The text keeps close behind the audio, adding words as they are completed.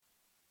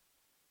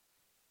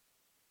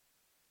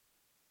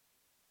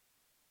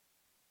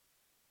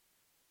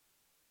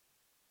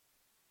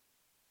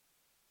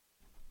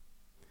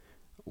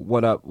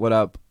What up, what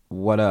up,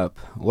 what up?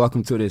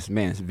 Welcome to this,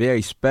 man,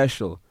 very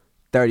special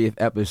 30th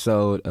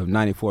episode of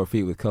 94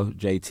 Feet with Coach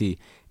JT,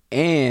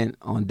 and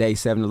on day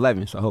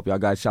 711. So I hope y'all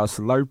got y'all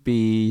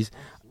Slurpees.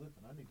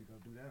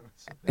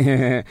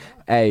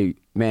 Hey,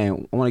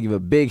 man, I want to give a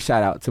big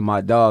shout out to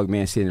my dog,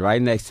 man, sitting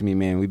right next to me,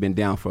 man. We've been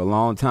down for a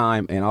long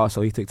time, and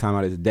also he took time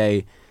out of his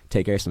day,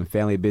 take care of some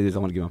family business. I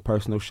want to give him a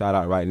personal shout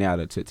out right now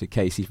to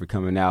Casey for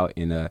coming out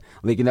and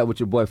linking up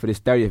with your boy for this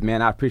 30th,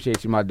 man. I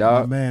appreciate you, my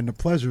dog. Man, the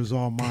pleasure is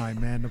all mine,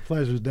 man. The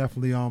pleasure is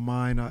definitely all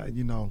mine.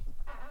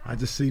 I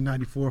just see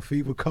 94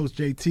 Feet with Coach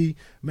JT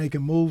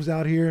making moves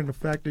out here, and the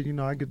fact that,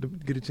 I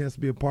get a chance to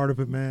be a part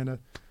of it, man,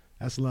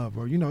 that's love,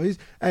 bro.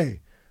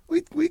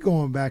 We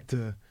going back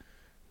to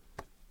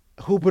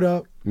Hoop It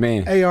Up,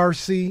 man.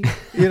 ARC, you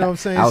know what I'm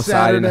saying?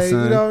 Outside in the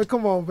Saturday, sun.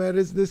 come on, man.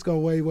 This go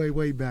way, way,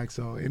 way back.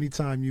 So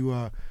anytime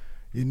you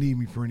need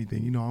me for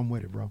anything, I'm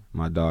with it, bro.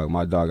 My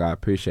dog, I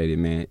appreciate it,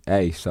 man.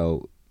 Hey,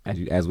 so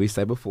as we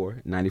said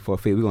before, 94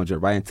 Feet, we're going to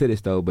jump right into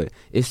this, though, but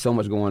it's so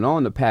much going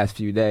on the past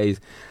few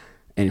days.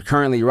 And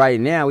currently, right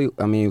now,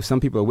 some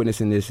people are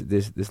witnessing this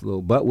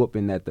little butt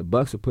whooping that the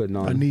Bucks are putting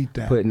on. I need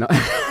that.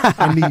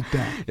 I need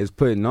that. It's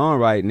putting on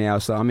right now.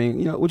 So,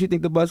 what do you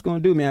think the Bucks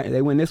going to do, man?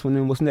 They win this one,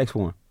 then what's next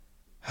for them?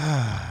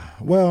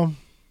 Well,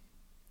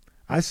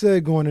 I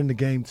said going into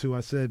Game 2,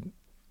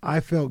 I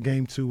felt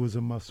Game 2 was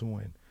a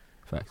must-win.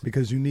 Facts.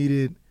 Because you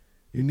needed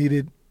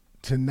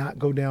to not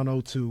go down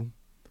 0-2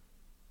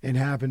 and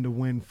having to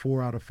win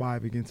 4 out of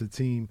 5 against a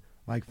team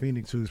like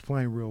Phoenix, who's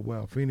playing real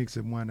well. Phoenix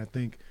had won, I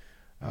think,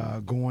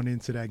 going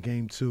into that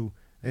Game 2.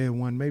 They had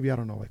won maybe,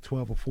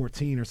 12 or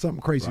 14 or something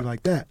crazy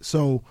like that.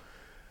 So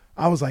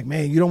I was like,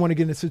 man, you don't want to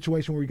get in a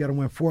situation where you got to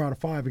win 4 out of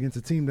 5 against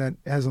a team that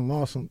hasn't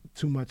lost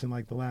too much in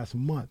like the last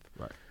month.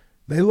 Right.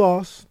 They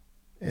lost,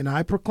 and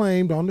I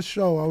proclaimed on the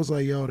show, I was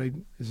like, yo,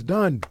 it's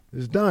done.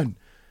 It's done.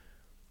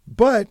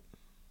 But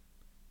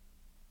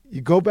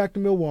you go back to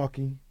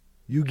Milwaukee,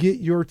 you get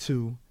your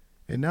 2,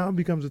 and now it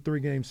becomes a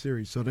 3-game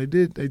series. So they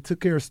took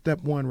care of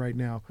step 1 right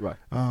now, right.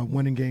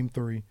 Winning Game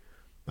 3.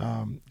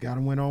 Got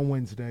to win on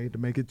Wednesday to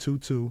make it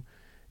 2-2.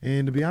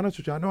 And to be honest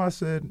with you, I know I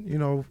said,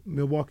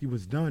 Milwaukee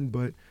was done,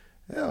 but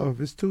hell, if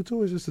it's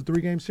 2-2, it's just a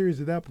 3-game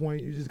series at that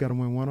point. You just got to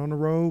win 1 on the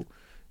road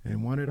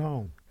and 1 at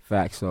home.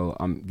 Facts. So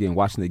I'm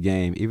watching the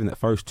game, even the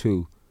first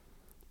 2,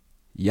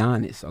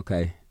 Giannis,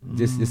 okay?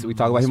 Just we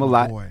talk about him a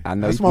lot. Boy. I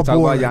know that's we talk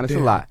about right Giannis there.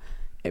 a lot.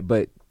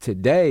 But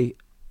today,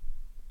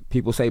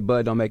 people say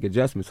Bud don't make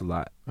adjustments a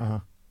lot. Uh-huh.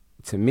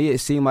 To me, it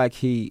seemed like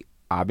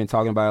I've been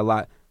talking about it a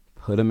lot,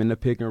 put him in the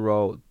pick and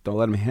roll. Don't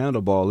let him handle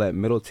the ball. Let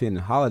Middleton and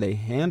Holiday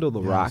handle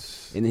the rock,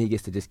 and then he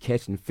gets to just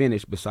catch and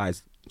finish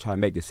besides try to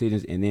make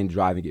decisions and then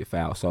drive and get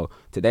fouled. So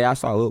today I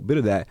saw a little bit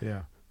of that.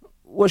 Yeah.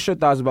 What's your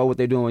thoughts about what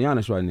they're doing with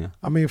Giannis right now?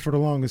 For the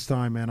longest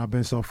time, man, I've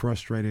been so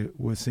frustrated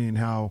with seeing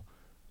how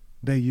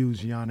they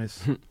use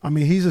Giannis.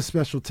 He's a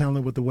special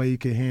talent with the way he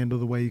can handle,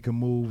 the way he can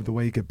move, the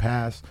way he can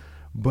pass.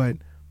 But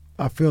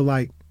I feel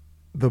like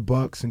the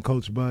Bucks and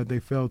Coach Bud, they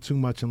fell too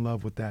much in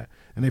love with that.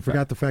 And they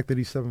forgot the fact that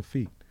he's 7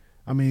 feet.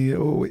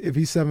 If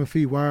he's 7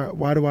 feet,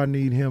 why do I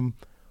need him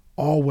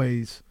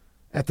always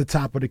at the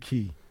top of the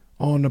key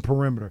on the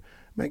perimeter?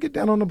 Man, get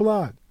down on the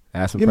block.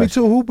 Give me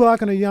 2. Who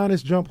blocking a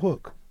Giannis jump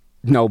hook?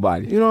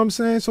 Nobody. You know what I'm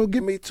saying? So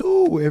give me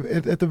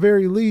 2. At the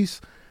very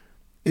least,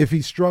 if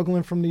he's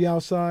struggling from the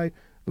outside,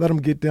 let him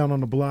get down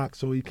on the block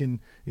so he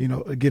can,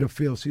 get a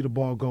feel, see the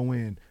ball go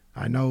in.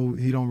 I know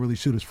he don't really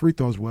shoot his free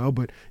throws well,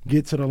 but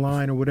get to the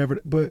line or whatever.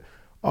 But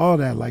all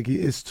that,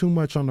 it's too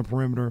much on the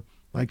perimeter.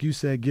 Like you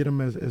said, get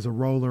him as a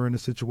roller in a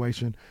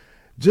situation.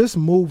 Just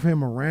move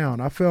him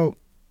around. I felt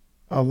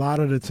a lot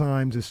of the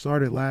times, it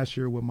started last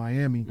year with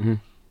Miami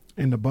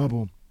in the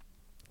bubble.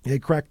 They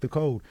cracked the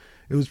code.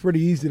 It was pretty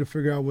easy to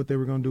figure out what they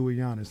were going to do with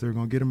Giannis. They were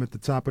going to get him at the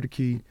top of the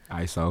key.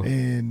 ISO.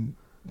 And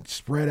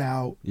spread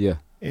out. Yeah.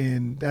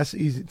 And that's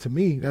easy. To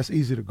me, that's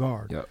easy to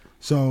guard. Yep.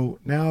 So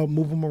now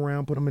move him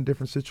around, put him in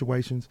different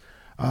situations.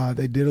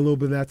 They did a little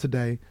bit of that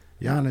today.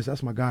 Giannis,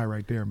 that's my guy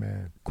right there,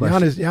 man.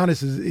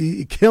 Giannis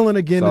is killing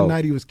again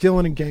tonight. He was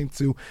killing in Game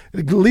 2.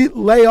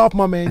 Lay off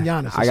my man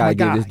Giannis. I got to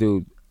give this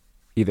dude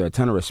either a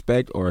ton of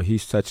respect or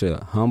he's such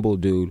a humble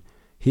dude.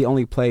 He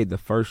only played the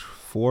first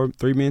 3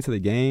 minutes of the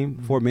game,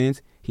 4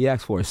 minutes. He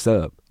asked for a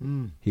sub.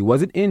 He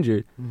wasn't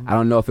injured. I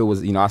don't know if it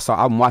was,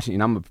 I'm watching,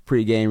 I'm a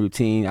pre-game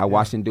routine. I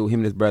watched him do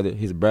him and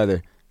his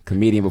brother,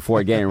 comedian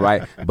before a game,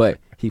 right? But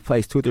he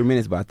plays 2 or 3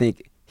 minutes, but I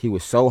think he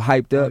was so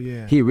hyped up,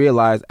 he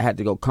realized I had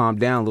to go calm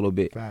down a little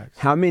bit. Facts.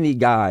 How many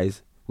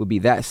guys would be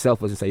that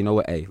selfless and say, you know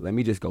what, hey, let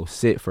me just go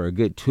sit for a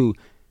good 2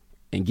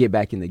 and get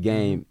back in the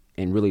game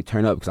and really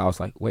turn up? Because I was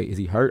like, wait, is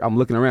he hurt? I'm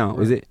looking around.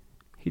 Was it?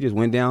 He just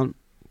went down,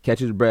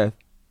 catches his breath,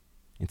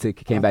 and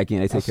came back in.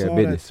 They took care of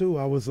business. I saw that too.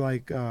 I was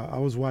like, I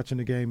was watching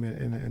the game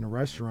in a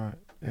restaurant,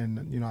 and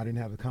I didn't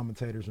have the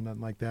commentators or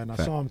nothing like that. And I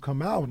saw him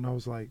come out, and I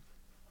was like,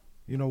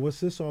 what's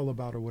this all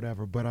about or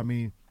whatever. But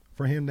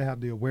for him to have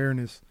the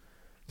awareness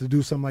to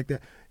do something like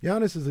that,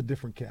 Giannis is a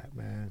different cat,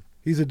 man.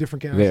 He's a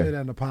different cat. I say that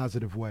in a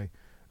positive way,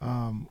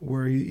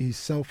 where he's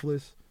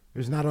selfless.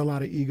 There's not a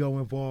lot of ego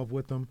involved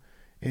with him,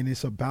 and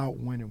it's about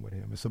winning with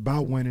him. It's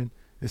about winning.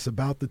 It's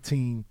about the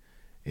team,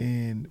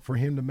 and for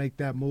him to make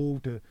that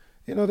move to,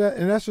 that,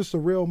 and that's just a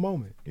real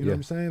moment. You know what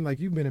I'm saying? Like,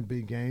 you've been in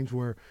big games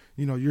where,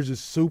 you're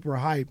just super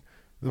hyped.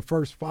 The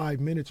first 5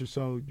 minutes or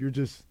so,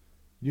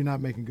 you're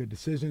not making good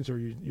decisions, or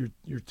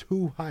you're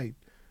too hyped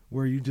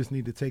where you just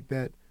need to take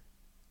that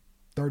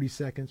 30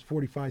 seconds,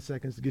 45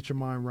 seconds to get your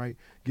mind right,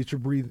 get your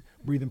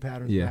breathing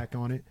patterns back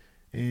on it.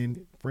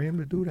 And for him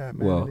to do that,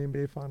 man, in the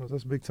NBA Finals,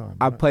 that's big time.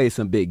 I played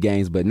some big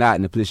games, but not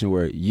in the position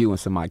where you and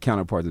some of my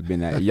counterparts have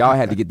been at. Y'all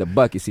had to get the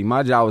bucket. See,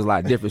 my job was a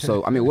lot different.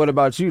 So, what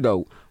about you,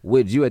 though?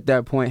 Would you at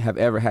that point have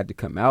ever had to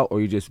come out,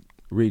 or you just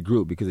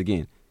regroup? Because,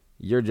 again,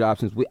 your job,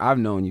 I've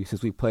known you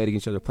since we played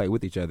against each other, played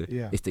with each other,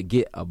 is to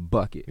get a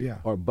bucket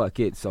or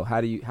bucket. So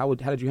how did you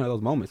handle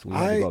those moments when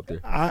you had to go up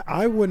there?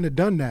 I wouldn't have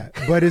done that,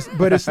 but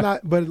it's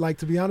not. But like,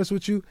 to be honest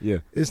with you,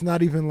 it's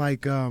not even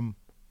like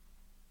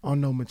on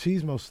no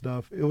machismo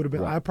stuff. It would have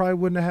been. I probably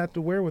wouldn't have had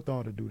the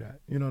wherewithal to do that.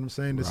 You know what I'm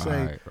saying? To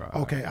say,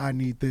 okay, I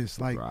need this.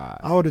 Like,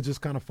 I would have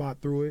just kind of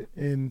fought through it,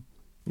 and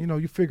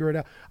you figure it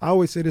out. I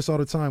always say this all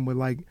the time with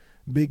like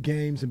big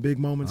games and big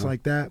moments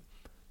like that.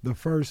 The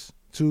first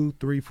 2,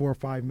 3, 4,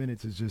 5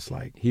 minutes is just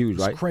like huge,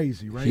 it's right?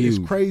 Crazy, right? Huge.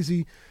 It's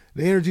crazy.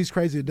 The energy's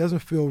crazy. It doesn't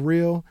feel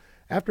real.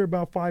 After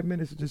about 5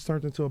 minutes, it just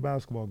turns into a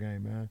basketball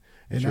game, man.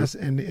 And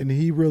and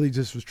he really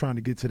just was trying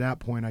to get to that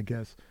point, I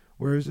guess,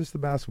 where it's just a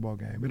basketball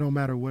game. It don't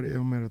matter it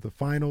don't matter the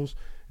finals.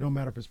 It don't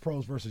matter if it's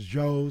pros versus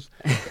Joes.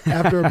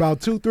 After about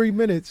 2, 3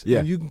 minutes,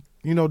 and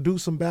you do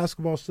some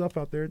basketball stuff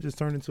out there, it just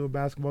turned into a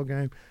basketball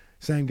game.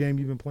 Same game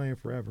you've been playing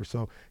forever.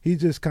 So he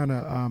just kind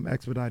of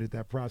expedited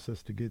that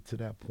process to get to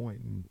that point.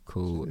 And,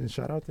 cool. And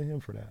shout out to him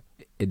for that.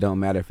 It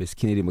don't matter if it's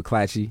Kennedy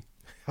McClatchy.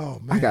 Oh,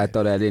 man. I got to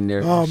throw that in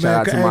there. Oh, shout man.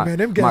 out to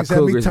them my games had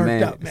me Cougars, turned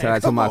man. up, man. Shout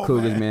out to my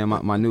Cougars, man.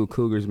 My new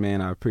Cougars,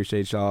 man. I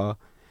appreciate y'all.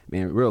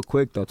 Man, real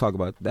quick, though, talk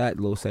about that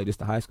little segment, just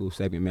the high school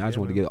segment, man. I just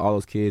want to give all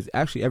those kids,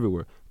 actually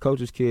everywhere,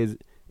 coaches, kids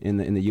in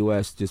the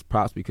U.S., just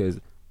props, because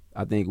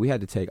I think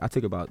I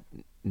took about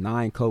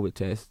 9 COVID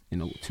tests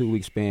in a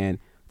 2-week span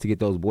to get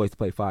those boys to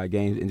play 5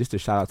 games, and just a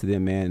shout out to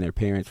them, man, and their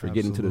parents for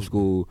getting to the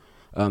school.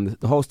 The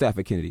whole staff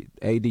at Kennedy,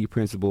 AD,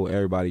 principal,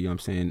 everybody, I'm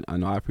saying, I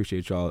know I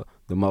appreciate y'all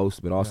the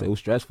most, but also it was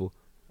stressful.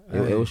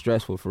 It was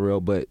stressful for real,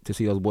 but to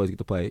see those boys get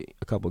to play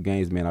a couple of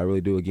games, man, I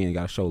really do, again,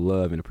 got to show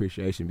love and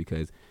appreciation,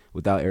 because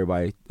without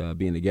everybody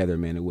being together,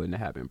 man, it wouldn't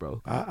have happened,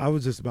 bro. I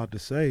was just about to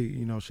say,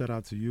 shout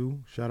out to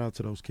you, shout out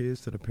to those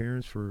kids, to the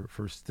parents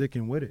for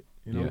sticking with it,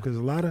 because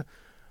a lot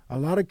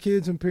of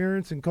kids and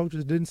parents and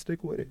coaches didn't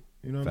stick with it.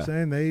 You know what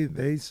I'm saying?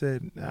 They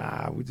said,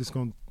 we're just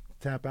going to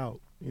tap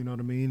out. You know what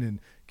I mean? And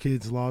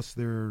kids lost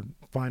their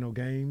final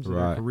games of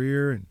their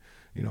career, and,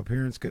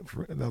 parents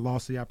that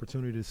lost the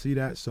opportunity to see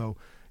that. So,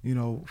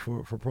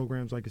 for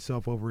programs like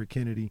yourself over at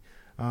Kennedy,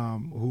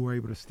 who were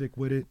able to stick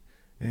with it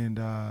and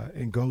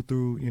go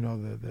through,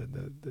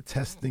 the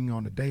testing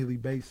on a daily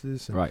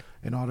basis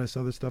and all this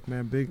other stuff,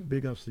 man,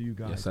 big ups to you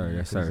guys. Yes, sir. Man,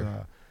 yes,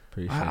 sir.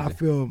 Appreciate it. I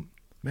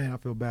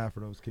feel bad for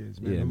those kids,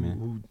 man.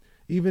 Who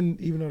even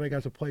though they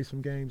got to play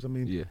some games,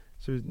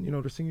 so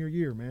their senior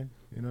year, man.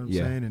 You know what I'm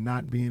saying, and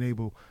not being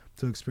able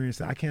to experience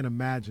that. I can't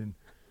imagine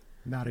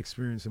not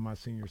experiencing my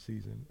senior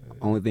season.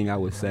 Only thing I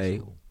would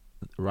say,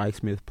 Rice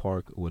Smith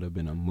Park would have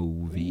been a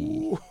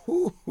movie.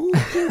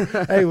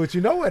 Hey, but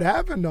you know what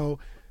happened though?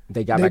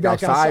 They got back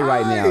outside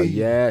right now.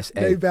 Yes.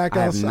 They back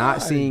outside. I have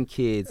not seen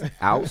kids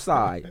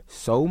outside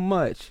so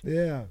much.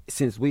 Yeah.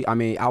 Since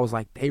I was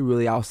like, they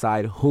really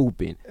outside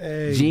hooping.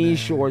 Hey, jeans,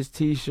 shorts,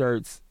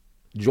 T-shirts,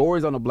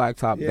 Jordans on the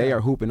blacktop. Yeah. They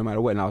are hooping no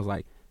matter what. And I was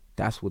like,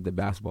 that's what the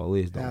basketball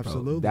is, though,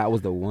 absolutely. Bro. That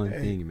was the one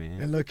thing,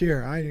 man. And look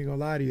here, I ain't even gonna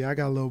lie to you. I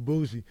got a little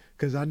bougie,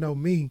 because I know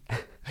me.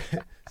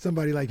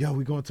 Somebody like,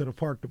 we going to the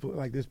park to play,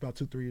 like this about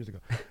 2-3 years ago.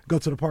 Go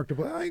to the park to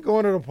play. I ain't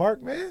going to the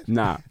park, man.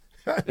 Nah.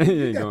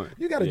 you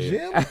got a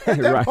gym at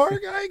that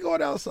park? I ain't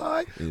going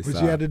outside. But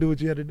you had to do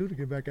what you had to do to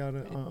get back out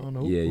on the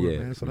hoop court,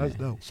 man. So that's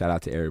dope. Shout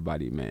out to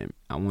everybody, man.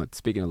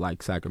 Speaking of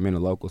like Sacramento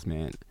locals,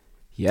 man.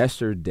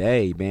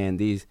 Yesterday, man,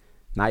 these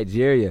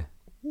Nigeria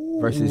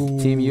versus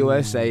Team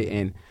USA,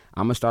 and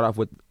I'm gonna start off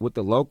with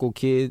the local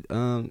kid,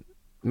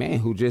 man,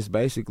 who just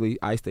basically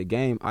iced the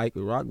game. Ike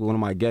Rock, one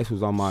of my guests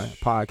who's on my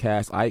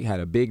podcast. Ike had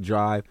a big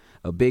drive,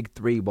 a big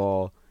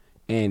 3-ball,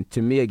 and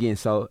to me again,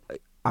 so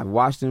I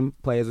watched him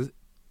play as a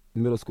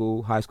middle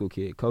school, high school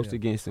kid, coached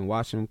against him,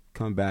 watched him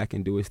come back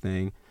and do his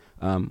thing.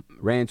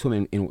 Ran into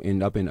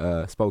him up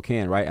in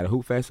Spokane, right, at a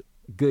hoop fest.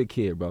 Good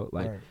kid, bro.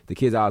 Like the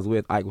kids I was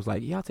with, Ike was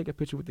like, I'll take a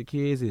picture with the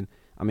kids, and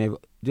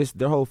just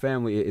their whole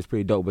family is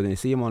pretty dope. But then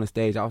see him on the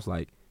stage, I was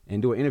like,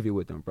 and do an interview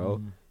with them, bro.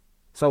 Mm-hmm.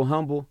 So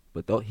humble,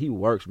 but though he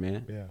works,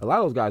 man. Yeah. A lot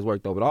of those guys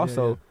work though, but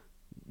also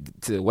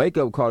to wake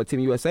up call to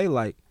Team USA,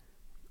 like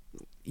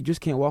you just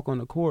can't walk on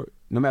the court,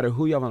 no matter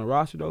who you have on the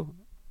roster though,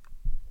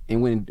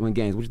 and win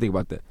games. What you think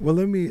about that? Well,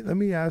 let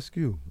me ask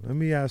you.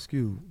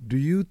 Do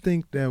you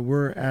think that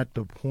we're at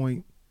the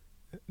point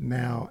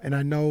now? And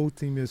I know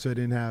Team USA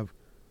didn't have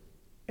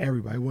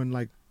everybody. It wasn't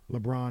like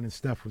LeBron and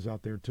Steph was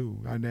out there too.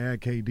 And they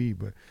had KD,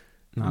 but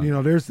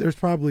there's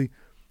probably,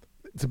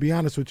 to be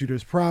honest with you,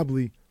 there's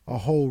probably a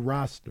whole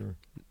roster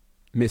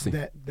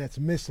missing. That's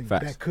missing.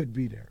 Facts. That could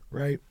be there,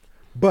 right?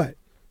 But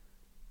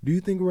do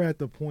you think we're at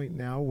the point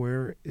now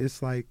where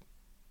it's like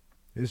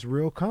it's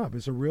real comp?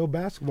 It's a real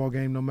basketball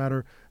game. No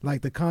matter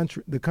like the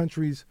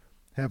countries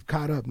have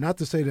caught up. Not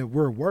to say that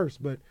we're worse,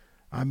 but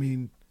I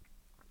mean,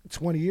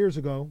 20 years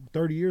ago,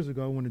 30 years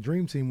ago, when the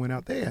Dream Team went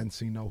out, they hadn't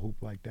seen no hoop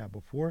like that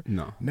before.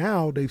 No.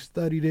 Now they've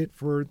studied it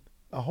for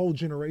a whole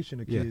generation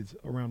of kids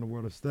around the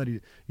world have studied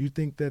it. You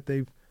think that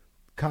they've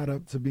caught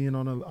up to being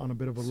on a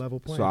bit of a level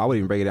playing? So I would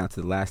even break it down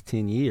to the last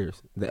 10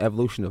 years. The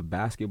evolution of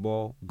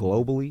basketball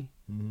globally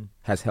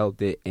has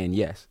helped it, and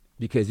yes,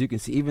 because you can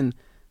see even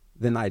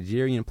the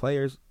Nigerian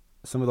players,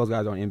 some of those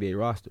guys are on NBA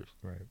rosters.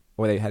 Right.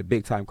 Or they had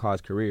big-time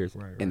college careers.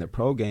 Right. And the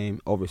pro game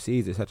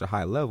overseas is such a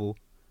high level,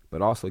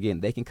 but also,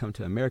 again, they can come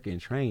to America and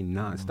train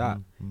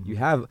nonstop. You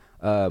have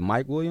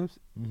Mike Williams,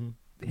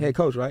 head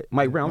coach, right?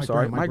 Mike Brown.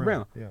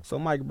 Yeah. So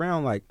Mike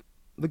Brown, like,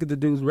 look at the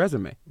dude's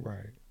resume.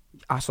 Right.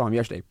 I saw him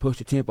yesterday, push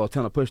the tempo,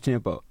 tell him to push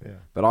tempo. Yeah.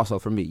 But also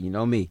for me, you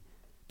know me,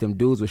 them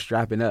dudes were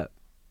strapping up.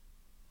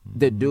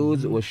 The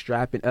dudes was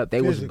strapping up.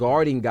 They was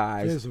guarding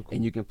guys. Physical.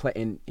 And you can play,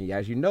 and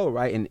as you know,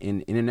 right,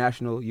 in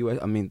international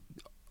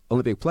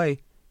Olympic play,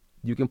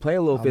 you can play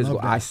a little physical.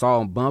 I saw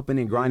them bumping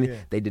and grinding. Yeah.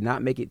 They did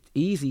not make it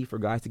easy for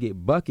guys to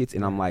get buckets,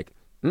 and I'm like,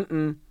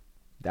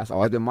 that's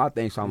always been my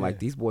thing. So I'm like,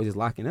 these boys is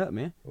locking up,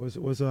 man. Was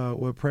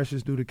what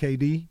Precious do to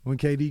KD when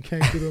KD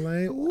came through the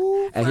lane?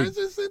 Ooh, And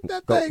Precious hit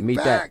that thing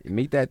back.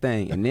 Meet that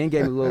thing, and then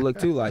gave me a little look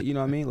too, like, you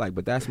know what I mean, like.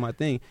 But that's my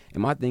thing,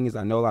 and my thing is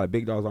I know a lot of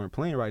big dogs aren't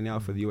playing right now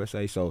for the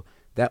USA, so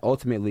that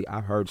ultimately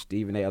I've heard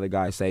Steve and the other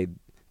guys say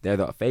they're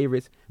the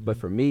favorites. But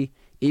for me,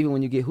 even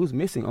when you get who's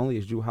missing, only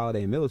is Drew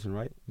Holiday and Middleton,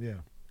 right? Yeah.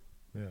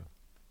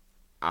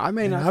 I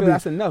may not feel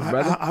that's enough,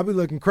 brother. I'll be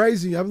looking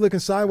crazy. I'll be looking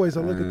sideways.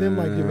 I look at them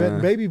like Yvette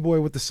and Baby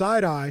Boy with the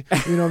side eye.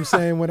 You know what I'm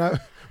saying? When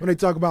they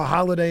talk about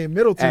Holiday and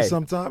Middleton,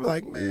 sometimes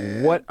like,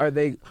 man, what are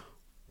they?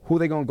 Who are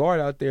they gonna guard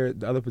out there?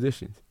 The other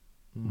positions.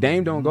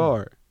 Dame don't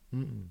guard.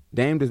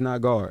 Dame does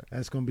not guard.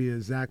 That's gonna be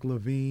a Zach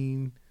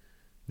LaVine.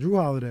 Drew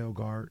Holiday will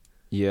guard.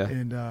 Yeah.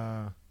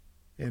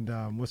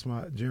 And what's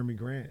my Jeremy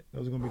Grant?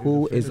 Those are gonna be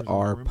who is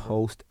our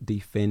post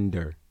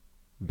defender?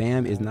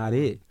 Bam is not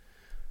it.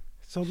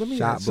 So let me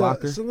Shot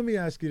blocker. So let me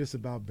ask you this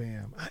about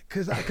Bam,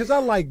 because I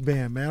like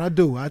Bam, man. I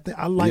do.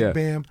 I like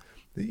Bam.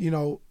 You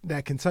know,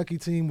 that Kentucky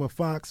team with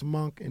Fox,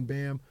 Monk, and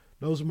Bam.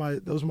 Those are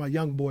my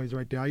young boys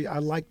right there. I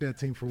like that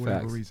team for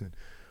whatever reason.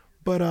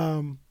 But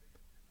I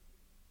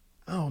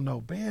don't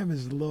know. Bam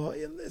is a little.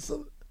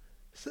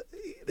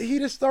 He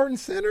the starting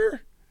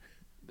center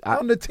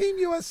on the Team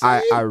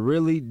USA. I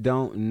really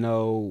don't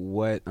know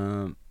what.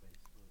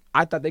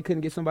 I thought they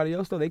couldn't get somebody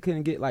else though. They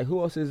couldn't get like who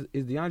else is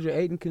DeAndre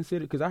Ayton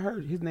considered? Because I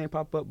heard his name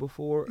pop up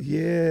before.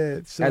 Yeah,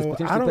 so I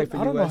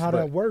don't know how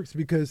that works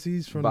because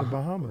he's from the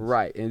Bahamas.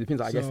 Right, and it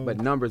depends. I guess, but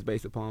numbers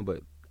based upon.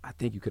 But I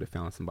think you could have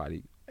found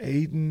somebody. AD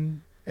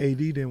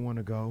didn't want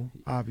to go.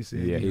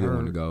 Obviously, yeah, he didn't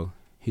want to go.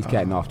 He's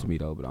catting off to me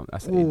though, but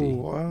that's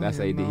AD. That's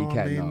AD. He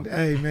catting off.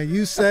 Hey man,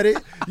 you said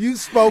it. You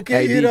spoke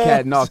it. AD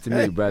catting off to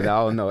me, brother. I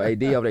don't know.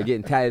 AD over there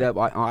getting tatted up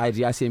on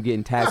IG. I see him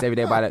getting tagged every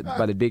day by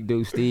the big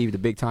dude Steve, the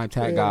big time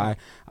tag guy.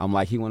 I'm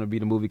like, he want to be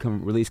the movie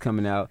release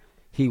coming out.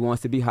 He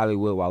wants to be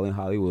Hollywood while in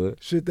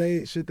Hollywood. Should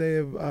they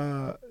have?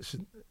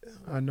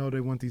 I know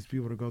they want these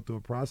people to go through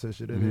a process.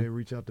 Should they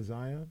reach out to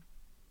Zion?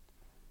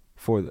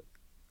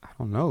 I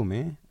don't know,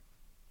 man.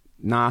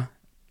 Nah,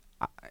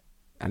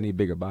 I need a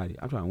bigger body.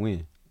 I'm trying to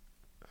win.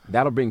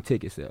 That'll bring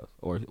ticket sales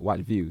or watch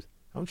views.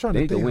 I'm trying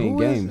to think. Win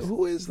games.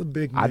 Who is the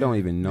big man? I don't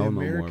even know the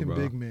no American more,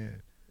 bro. big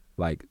man.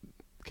 Like,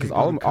 because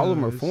all of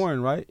them are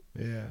foreign, right?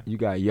 Yeah. You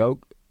got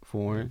Yoke,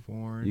 foreign.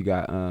 You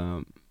got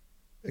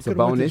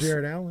Sabonis.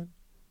 Jared Allen.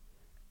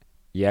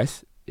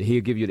 Yes,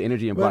 he'll give you the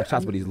energy and block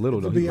shots, but he's little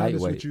though. He's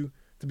lightweight.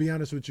 To be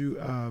honest with you,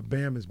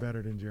 Bam is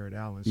better than Jared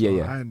Allen. So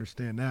yeah. I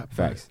understand that.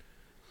 Facts.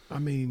 I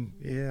mean,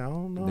 yeah, I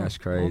don't know. That's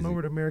crazy. I don't know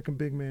where the American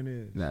big man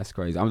is. That's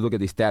crazy. I'm looking at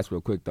these stats real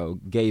quick though.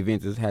 Gabe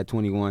Vincent had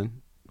 21.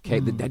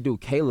 That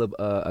dude Caleb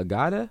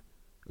Agada,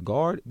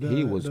 guard,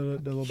 he was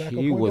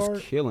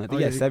killing. I think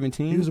he had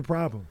 17. He was a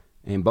problem.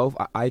 And both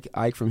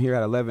Ike from here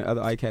had 11,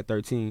 other Ike had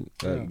 13.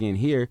 Again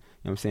here, you know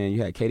what I'm saying,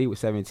 you had KD with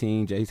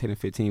 17, Jay's hitting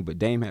 15, but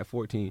Dame had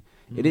 14.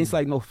 It didn't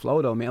like no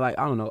flow though, man. Like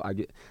I don't know,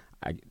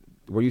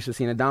 we're used to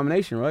seeing a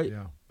domination, right?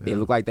 Yeah. It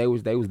looked like they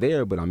was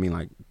there, but I mean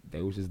like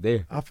they was just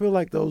there. I feel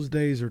like those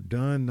days are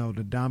done though,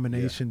 the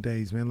domination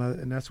days, man.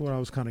 And that's what I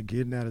was kind of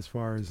getting at as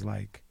far as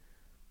like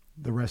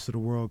the rest of the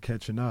world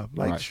catching up.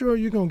 Like, sure,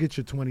 you're going to get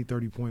your 20,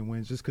 30-point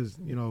wins just because,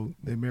 you know,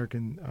 the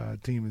American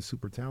team is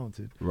super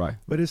talented. Right.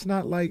 But it's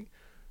not like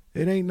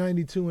it ain't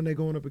 92 when they're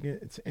going up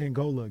against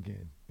Angola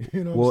again.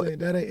 You know what I'm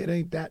saying? It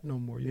ain't that no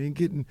more. You ain't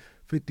getting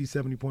 50,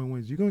 70-point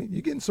wins. You're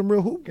getting some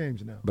real hoop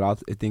games now.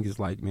 But I think it's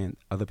like, man,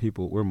 other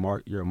people,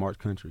 you're a March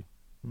country.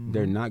 Mm-hmm.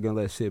 They're not going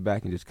to let us sit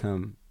back and just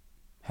come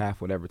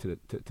half whatever to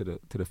the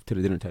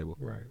dinner table.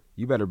 Right.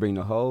 You better bring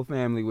the whole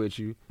family with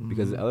you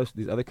because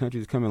these other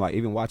countries coming. Like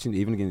even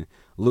again,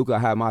 Luka. I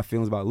have my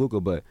feelings about Luka,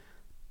 but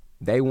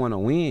they want to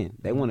win.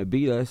 They want to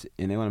beat us,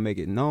 and they want to make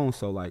it known.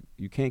 So, like,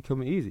 you can't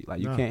come in easy. Like,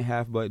 you can't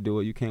half-butt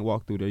do it. You can't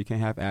walk through there. You can't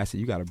half-ass it.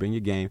 You got to bring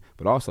your game.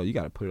 But also, you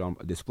got to put it on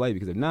display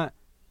because if not,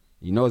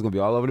 you know it's going to be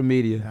all over the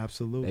media.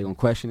 Absolutely. They're going to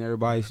question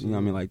everybody, you know what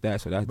I mean, like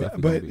that. So that's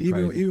definitely going to be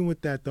crazy. But even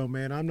with that, though,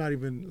 man, I'm not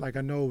even, like,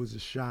 I know it was a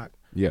shock.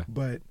 Yeah.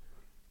 But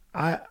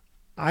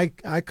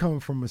I come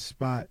from a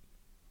spot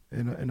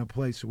in a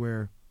place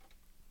where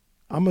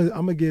I'm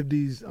gonna give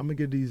these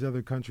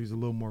other countries a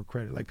little more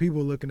credit. Like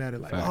people looking at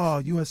it like, Facts. oh,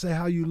 USA,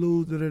 how you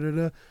lose? Da, da, da,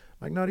 da.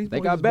 Like no, these They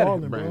boys got is better,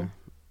 balling, bro.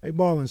 They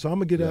balling. So I'm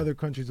gonna give the other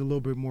countries a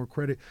little bit more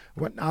credit.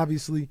 But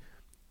obviously,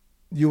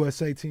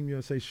 Team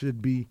USA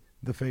should be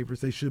the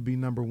favorites. They should be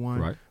number one.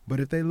 Right. But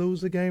if they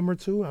lose a game or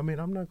two, I mean,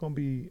 I'm not gonna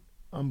be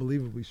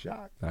unbelievably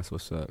shocked. That's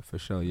what's up for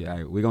sure.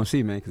 Yeah, we're gonna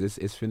see, man, because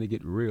it's finna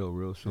get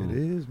real soon. It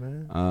is,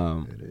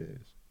 man. It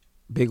is.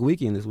 Big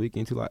weekend this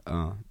weekend too. Like,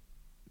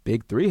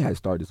 Big Three had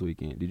started this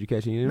weekend. Did you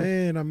catch any of them?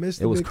 Man, I missed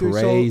it. The Was Big Three.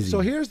 crazy. So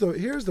here's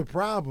the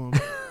problem.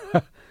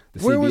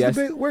 Where was the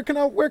big? Where can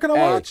I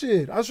watch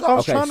it? I was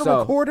trying to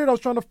record it. I was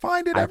trying to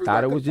find it. I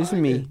thought it was just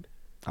me.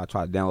 I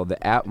tried to download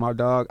the app, my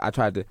dog. I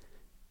tried to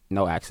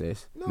no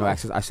access.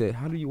 I said,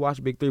 how do you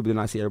watch Big Three? But then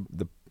I see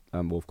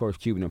well, of course,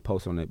 Cuban and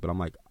post on it. But I'm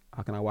like,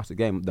 how can I watch the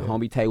game? The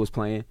homie Tay was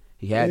playing.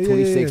 He had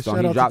 26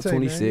 on. He dropped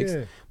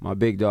 26. My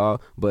big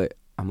dog. But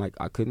I'm like,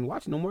 I couldn't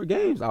watch no more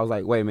games. I was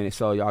like, wait a minute.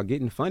 So y'all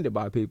getting funded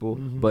by people,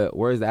 but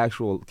where's the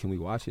actual? Can we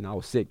watch it? And I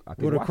was sick. I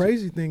couldn't watch it. Well, the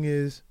crazy thing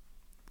is,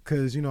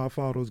 because I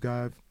follow those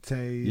guys,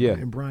 Tay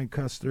and Brian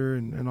Custer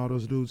and all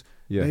those dudes.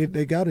 Yeah.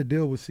 They got a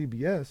deal with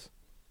CBS.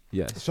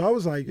 Yes. So I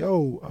was like,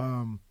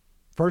 yo.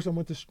 First, I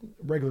went to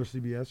regular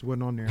CBS,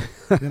 wasn't on there.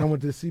 Then I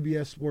went to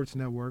CBS Sports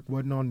Network,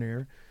 wasn't on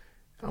there.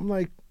 I'm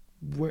like,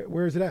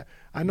 where is it at?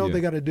 I know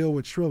they got a deal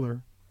with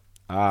Triller.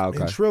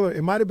 Okay. And Triller,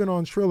 it might have been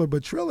on Triller,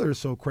 but Triller is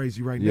so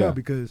crazy right now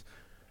because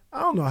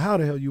I don't know how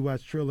the hell you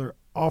watch Triller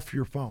off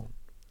your phone.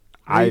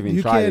 I even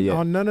tried it yet.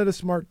 On none of the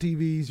smart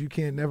TVs, you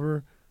can't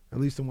never, at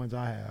least the ones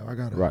I have. I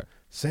got a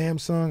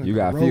Samsung, you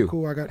got Roku, a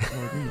few.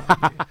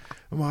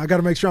 I got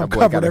to make sure I'm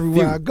covered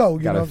everywhere I go.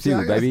 You know what I'm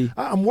saying? Baby.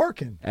 I'm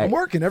working. I'm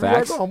working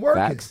everywhere I go. I'm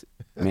working. Facts.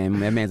 Man,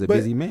 that man's a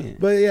busy man.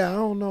 But yeah, I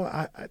don't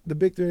know. The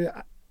Big Three,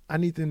 I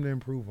need them to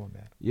improve on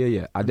that.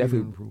 Yeah. I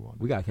definitely improve on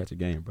that. We got to catch a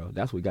game, bro.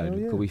 That's what we got to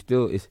do.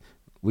 Because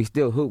we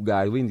still hoop,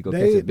 guys. We need to go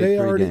catch a Big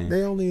Three game.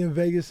 They only in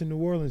Vegas and New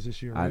Orleans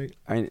this year, right?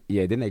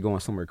 Then they going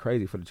somewhere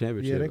crazy for the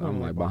championship. Yeah,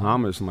 I'm like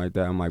Bahamas or something like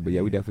that. I'm like, but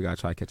we definitely got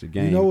to try to catch a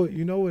game.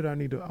 You know what I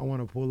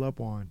want to pull up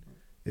on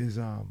is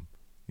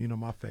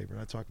my favorite.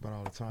 I talk about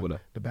all the time.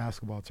 The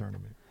basketball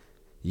tournament.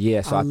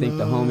 Yeah, so I think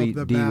the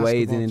homie D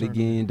Wade's in it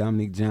again,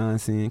 Dominique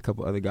Johnson, a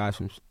couple other guys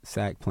from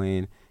SAC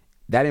playing.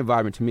 That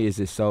environment to me is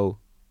just so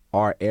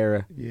our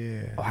era.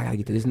 Yeah. Oh, I gotta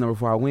get to this number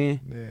before I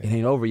win. Yeah. It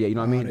ain't over yet. You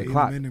know what I mean? The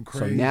clock.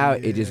 So now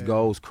it just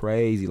goes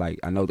crazy. Like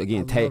I know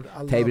again,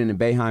 Taven and the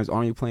Bayheims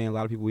aren't playing. A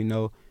lot of people we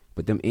know,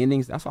 but them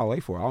endings, that's all I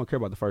wait for. I don't care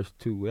about the first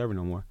two, whatever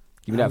no more.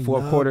 Give me that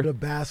fourth quarter. The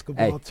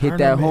basketball tournament. Hit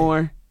that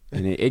horn.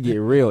 And it get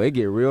real. It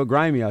get real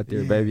grimy out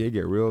there, baby. It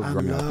get real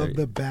grimy out there. I love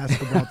the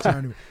basketball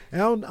tournament.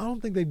 And I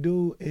don't think they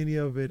do any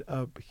of it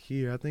up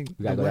here. I think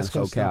we got to go down to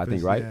SoCal, I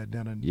think, right?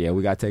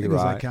 We got to take a ride.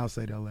 It's like Cal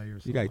State LA or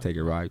something. You got to take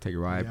a ride. Take a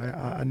ride.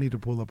 Yeah, I need to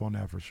pull up on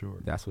that for sure.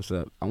 That's what's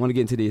up. I want to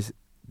get into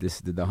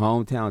the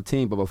hometown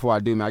team, but before I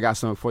do, man, I got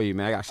something for you,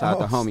 man. I got to shout out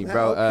the homie,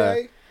 bro.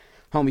 Okay.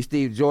 Homie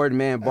Steve Jordan,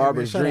 man,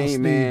 Barber's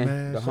Dream,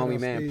 man. The homie,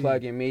 man,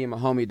 plugging me. My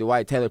homie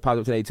Dwight Taylor popped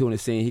up today, too, in the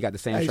scene. He got the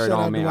same shirt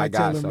on, man. I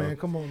got so. Man.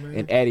 Come on, man.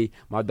 And Eddie,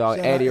 my dog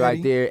Eddie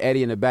right there.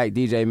 Eddie in the back,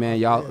 DJ, man.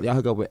 Y'all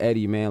hook up with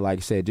Eddie, man. Like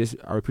I said,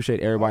 I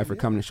appreciate everybody for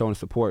coming and showing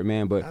support,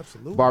 man. But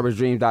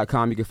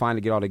barbersdream.com, you can find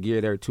to get all the gear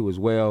there, too, as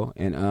well.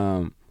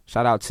 And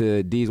shout out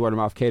to D's Word of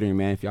Mouth Catering,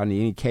 man. If y'all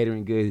need any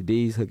catering goods,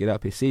 D's, hook it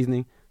up. His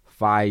seasoning,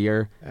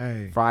 fire.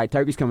 Hey. Fried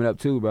turkey's coming up,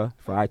 too, bro.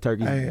 Fried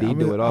turkey, D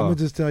do it all. I'm going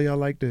to just tell y'all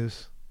like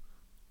this.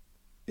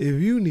 If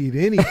you need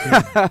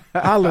anything,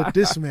 I look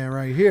this man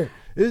right here.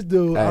 This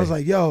dude, I was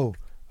like, yo,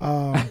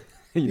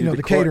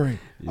 the catering.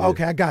 Yeah.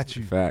 Okay, I got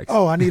you. Facts.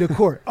 Oh, I need a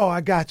court. Oh,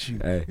 I got you.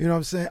 You know what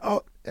I'm saying?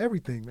 Oh,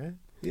 everything, man.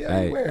 Yeah,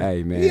 everywhere.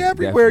 Hey, man. Yeah,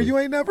 everywhere. You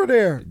ain't never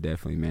there.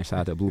 Definitely, man. Shout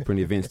out to Blueprint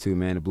Events, too,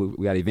 man.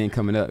 We got an event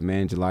coming up,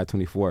 man, July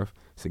 24th.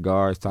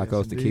 Cigars,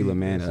 tacos, tequila,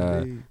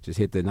 man. Just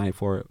hit the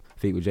 94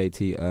 Feet with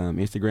JT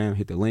Instagram.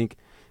 Hit the link.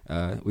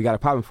 We got a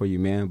popping for you,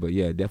 man. But,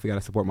 yeah, definitely got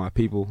to support my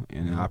people,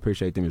 and I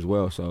appreciate them as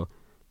well. So,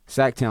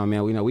 Sacktown,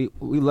 man,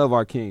 we love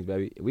our Kings,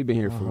 baby. We've been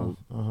here through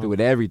it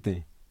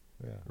everything.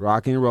 Yeah.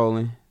 Rocking and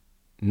rolling,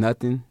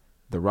 nothing.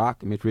 The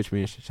Rock, Mitch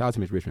Richmond. Shout out to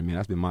Mitch Richmond, man.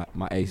 That's been my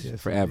ace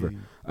forever.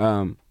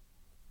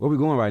 Where we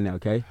going right now,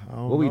 okay?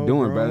 What we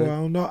doing, brother? I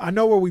don't know. I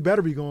know where we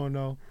better be going,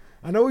 though.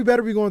 I know we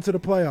better be going to the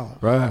playoffs.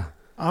 Bruh.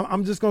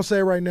 I'm just going to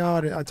say right now,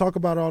 I talk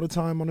about it all the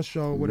time on the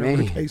show,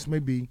 whatever the case may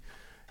be.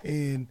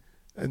 And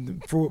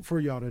for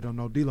y'all that don't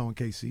know, D-Lo and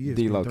KC is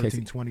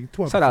 1320,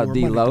 12 Shout out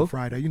D-Lo.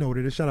 Friday. You know what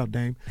it is. Shout out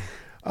Dame.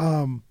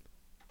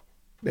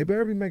 They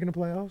better be making the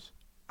playoffs.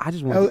 I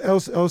just want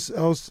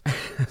else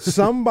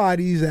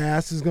somebody's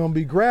ass is gonna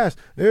be grass.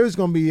 There's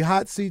gonna be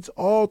hot seats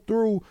all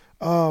through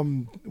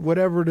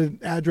whatever the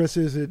address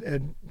is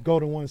at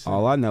Golden One Center.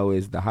 All I know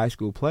is the high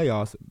school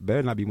playoffs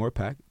better not be more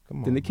packed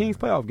than the Kings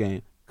playoff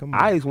game.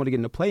 I just want to get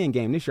in the play-in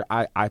game this year.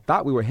 I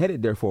thought we were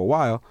headed there for a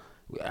while.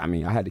 I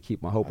mean, I had to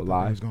keep my hope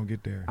alive. I was gonna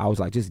get there. I was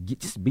like,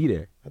 just be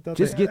there.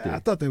 Get there. I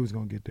thought they was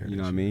gonna get there. You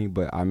know what I mean?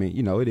 But I mean,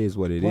 it is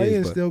what it is.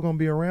 Play-in still gonna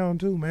be around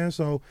too, man.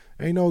 So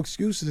ain't no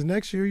excuses.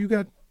 Next year, you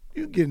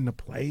getting the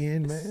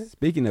play-in, man.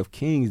 Speaking of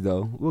Kings,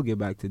 though, we'll get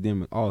back to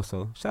them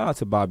also. Shout out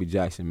to Bobby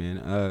Jackson, man.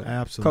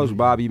 Absolutely, Coach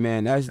Bobby,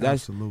 man.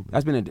 That's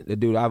been a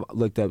dude I've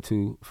looked up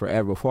to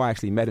forever. Before I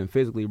actually met him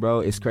physically, bro,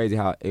 it's crazy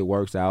how it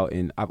works out.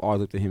 And I've always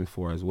looked at him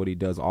for as what he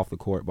does off the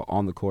court, but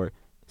on the court.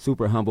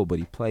 Super humble, but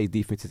he plays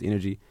defense's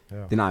energy.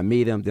 Yeah. Then I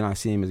meet him. Then I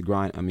see him as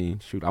grind. I mean,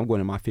 shoot, I'm going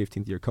to my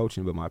 15th year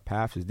coaching, but my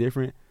path is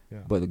different. Yeah.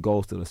 But the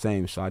goal's still the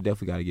same. So I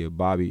definitely got to give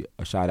Bobby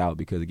a shout out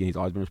because, again, he's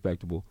always been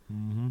respectable.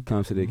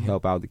 Comes to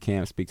help out the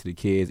camp, speak to the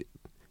kids.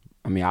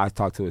 I mean, I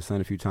talked to his son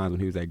a few times when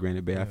he was at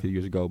Granite Bay a few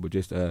years ago. But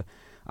just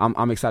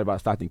I'm excited about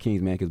Stockton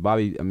Kings, man, because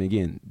Bobby, I mean,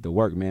 again, the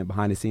work, man,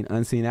 behind the scene,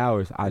 unseen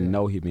hours, I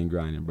know he's been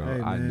grinding, bro.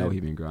 Hey, I know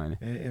he's been grinding.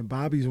 And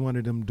Bobby's one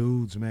of them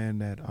dudes, man,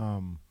 that,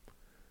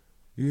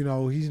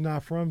 he's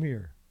not from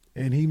here.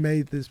 And he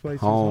made this place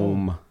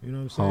home. His home. You know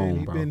what I'm saying?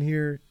 He's been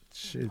here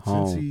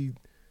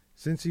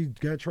since he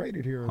got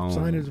traded here,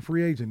 signed as a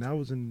free agent. That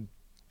was in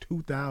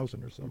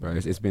 2000 or something. Bro,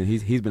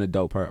 he's been a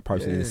dope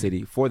person in the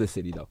city, for the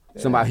city though.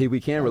 Yeah. Somebody we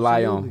can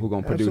rely on who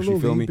gonna produce. You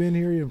feel me? He's been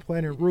here and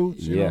planted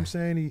roots. You know what I'm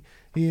saying?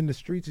 He in the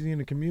streets, he in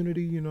the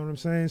community. You know what I'm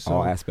saying? So,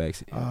 all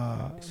aspects.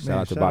 Shout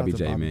out to Bobby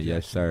J, man.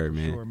 Yes, sir,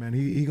 man. Sure, man.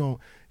 He gonna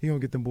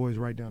get them boys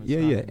right down.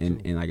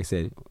 And like I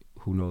said,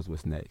 who knows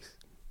what's next?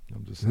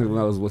 I'm just saying. Who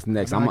knows what's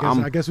next?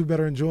 I guess we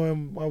better enjoy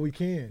them while we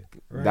can.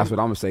 Right? That's what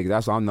I'm gonna say. Cause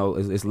that's what I know.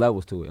 It's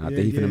levels to it. I think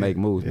he's gonna make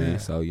moves, man.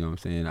 So you know what I'm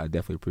saying. I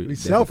definitely appreciate. We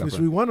selfish.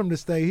 We want him to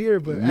stay here,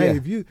 but hey,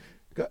 if you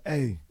get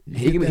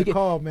that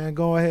call, man,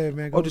 go ahead,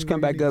 man. Just come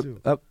back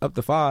up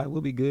to 5.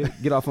 We'll be good.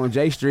 Get off on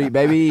J Street,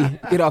 baby.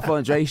 Get off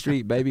on J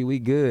Street, baby. We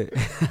good.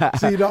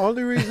 See, the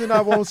only reason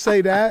I won't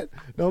say that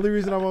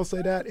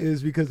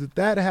is because if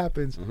that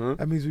happens,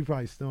 that means we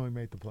probably still ain't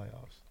made the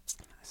playoffs.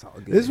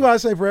 This is what I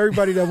say for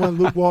everybody that want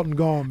Luke Walton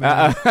gone,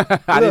 man.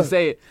 I didn't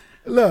say it.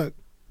 Look,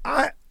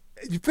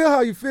 you feel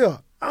how you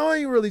feel. I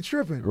ain't really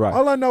tripping. Right.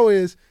 All I know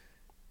is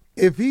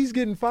if he's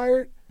getting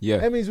fired,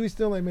 that means we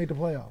still ain't made the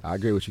playoffs. I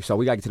agree with you. So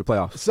we got to get to the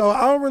playoffs. So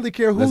I don't really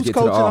care who's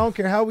coaching. I don't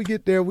care how we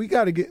get there. We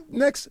got to get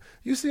next.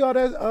 You see all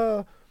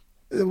that,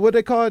 what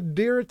they call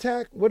deer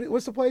attack?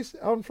 What's the place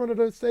out in front of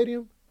the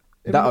stadium?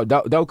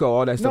 Doco,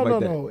 all that stuff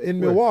like that. No, in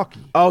Milwaukee.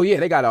 Oh, yeah.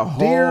 They got a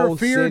whole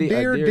city,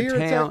 deer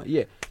town. Attack.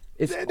 Yeah.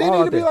 They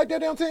need to be like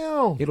that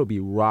downtown. It'll be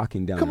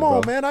rocking down there. Come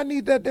on, man. I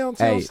need that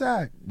downtown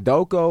sack.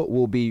 Doco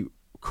will be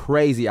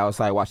crazy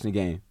outside watching the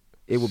game.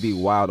 It will be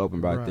wild open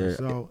right there.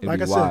 So,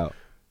 like I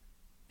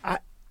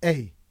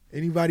said,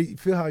 anybody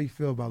feel how you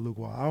feel about Luke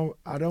Wall?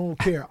 I don't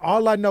care.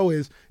 All I know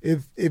is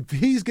if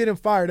he's getting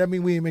fired, that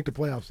means we ain't make the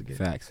playoffs again.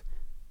 Facts.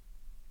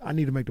 I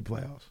need to make the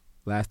playoffs.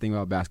 Last thing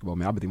about basketball,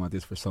 man. I've been thinking about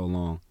this for so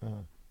long.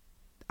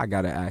 I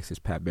got to ask this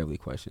Pat Beverly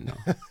question,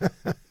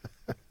 though.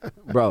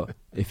 Bro,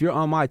 if you're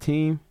on my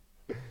team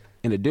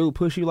and a dude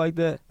push you like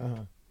that,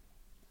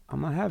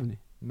 I'm not having it.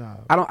 Nah.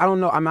 I don't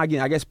know. I'm not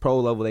getting. I guess pro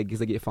level they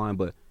get fined,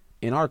 but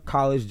in our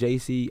college,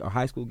 JC, or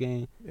high school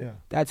game,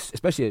 that's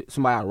especially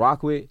somebody I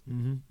rock with.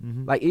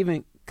 Like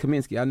even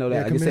Kaminsky, I know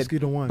that. Yeah, Kaminsky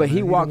the one. But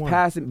he walked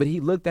past him. But he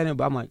looked at him.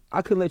 But I'm like,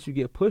 I couldn't let you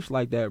get pushed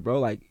like that, bro.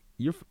 Like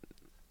you're.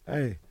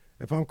 Hey,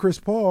 if I'm Chris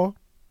Paul,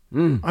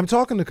 I'm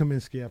talking to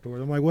Kaminsky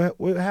afterwards. I'm like,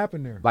 what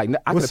happened there? Like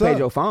I could have paid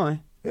your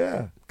fine.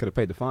 Yeah, could have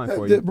paid the fine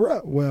for you.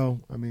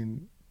 Well, I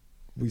mean,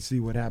 we see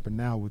what happened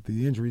now with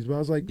the injuries. But I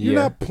was like, you're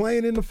not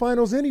playing in the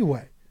finals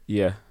anyway.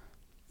 Yeah.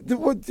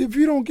 If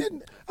you don't get,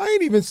 I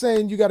ain't even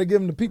saying you got to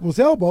give him the people's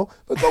elbow,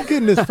 but don't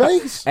get in his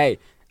face. Hey,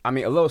 I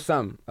mean, a little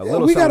something.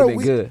 Something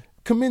good.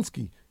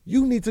 Kaminsky,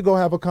 you need to go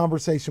have a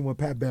conversation with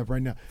Pat Bev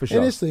right now. For sure.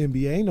 And it's the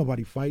NBA. Ain't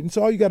nobody fighting.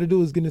 So all you got to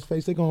do is get in his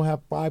face. They're going to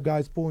have 5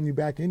 guys pulling you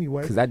back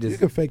anyway. Because you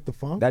can fake the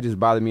funk. That just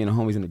bothered me and the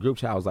homies in the group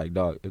chat. I was like,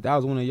 dog, if that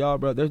was one of y'all,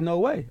 bro, there's no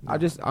way. No. I'm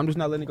just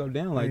not letting it go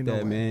down like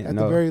that, man. At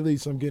the very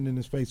least, I'm getting in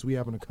his face. We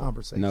having a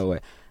conversation. No way.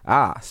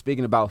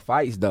 Speaking about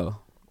fights, though.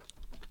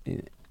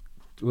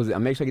 I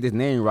make sure I get this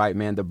name right,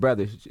 man. The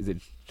brothers, is it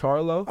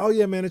Charlo? Oh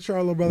yeah, man, the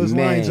Charlo brothers.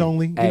 Man, Lions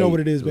only. You know what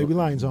it is, baby.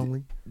 Lions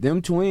only.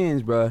 Them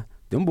twins, bro.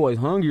 Them boys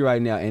hungry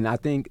right now, and I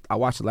think I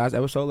watched the last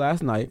episode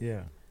last night.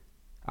 Yeah.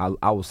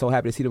 I was so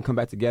happy to see them come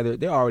back together.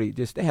 They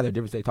had their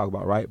difference they talk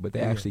about, right? But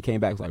they actually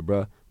came back. It was like,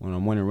 bro, when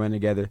I'm winning, run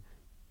together,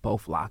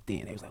 both locked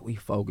in. They was like, we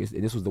focused.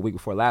 And this was the week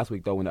before last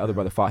week though, when the other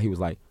brother fought. He was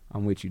like,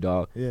 I'm with you,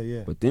 dog.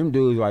 Yeah. But them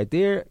dudes right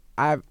there,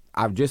 I've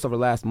just over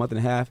the last month and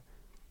a half.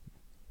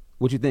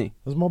 What you think?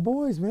 Those my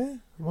boys,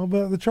 man.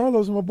 The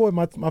Charlos are my boy.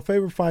 My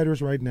favorite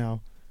fighters right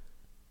now.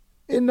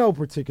 In no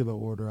particular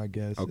order, I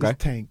guess. Okay.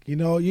 It's Tank. You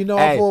know,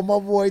 Hey. for my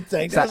boy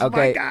Tank. That's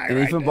my guy. And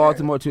he's right from there.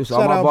 Baltimore too. So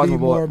Shout all my out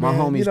Baltimore, B-More, my man.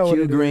 homies You know what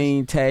Q it is.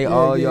 Green, Tay, Yeah,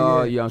 all yeah, y'all.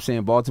 yeah. You know what I'm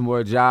saying?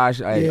 Baltimore, Josh,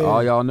 hey, Yeah.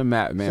 all y'all on the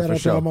map, man, Shout for out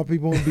to sure. all my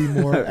people in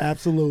B-More.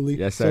 Absolutely.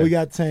 Yes, So sir. we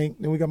got Tank.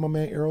 Then we got my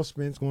man Errol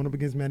Spence going up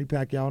against Manny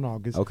Pacquiao in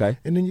August. Okay.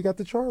 And then you got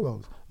the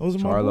Charlos. Those are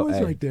my Charlo, boys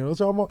hey. right there.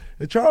 Those are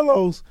the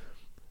Charlos.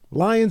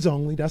 Lions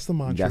only. That's the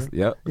mantra.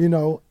 Yep. You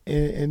know,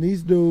 and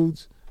these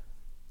dudes,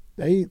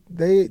 they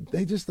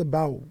just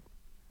about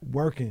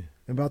working,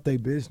 about their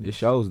business. It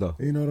shows though.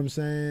 You know what I'm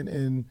saying?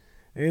 And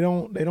they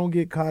don't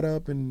get caught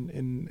up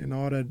in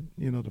all that,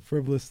 you know, the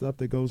frivolous stuff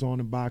that goes on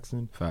in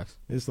boxing. Facts.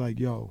 It's like,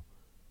 yo,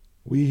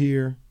 we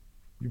here.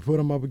 You put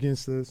them up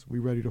against us. We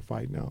ready to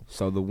fight now.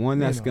 So the one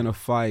that's know. gonna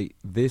fight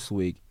this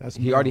week, That's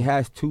he Mel. already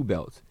has 2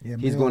 belts. Yeah,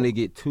 He's Mel- going to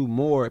get 2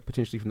 more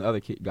potentially from the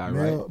other guy,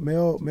 right?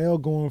 Mel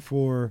going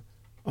for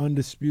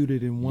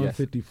undisputed in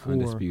 154.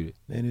 Yes, undisputed.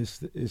 And it's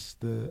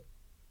the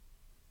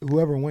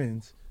whoever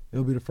wins,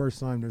 it'll be the first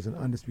time there's an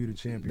undisputed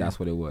champion. That's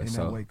what it was. In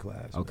So that weight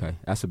class. okay, man.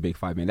 that's a big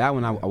fight, man. That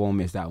one I won't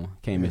miss. That one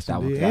can't miss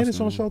that one. And it's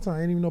on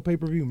Showtime. Ain't even no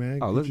pay-per-view, man.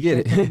 Oh, let's your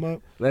get it. Showtime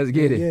up. Let's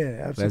get it.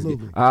 Yeah, Let's get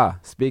absolutely.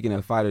 Speaking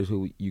of fighters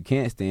who you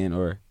can't stand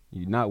or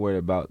you're not worried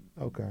about,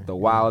 Okay. the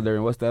Wilder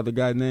and what's the other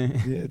guy's name?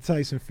 Yeah,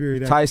 Tyson Fury.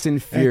 Tyson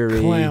Fury.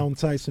 That clown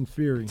Tyson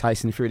Fury.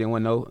 Tyson Fury didn't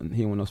want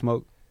no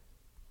smoke.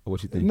 Or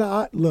what you think?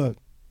 Nah, look.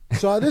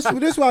 So this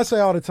is what I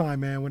say all the time,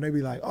 man. When they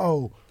be like,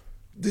 "Oh,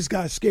 this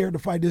guy's scared to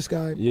fight this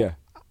guy." Yeah.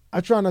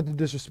 I try not to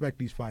disrespect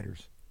these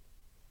fighters.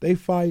 They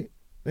fight.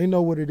 They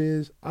know what it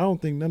is. I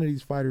don't think none of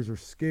these fighters are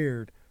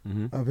scared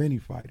of any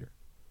fighter.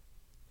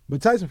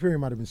 But Tyson Fury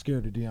might have been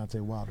scared of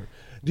Deontay Wilder.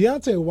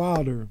 Deontay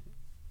Wilder.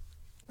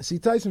 See,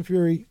 Tyson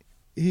Fury,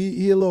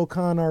 he a little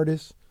con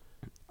artist.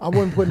 I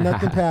wouldn't put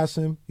nothing past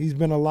him. He's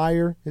been a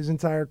liar his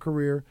entire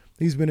career.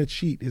 He's been a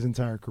cheat his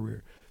entire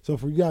career. So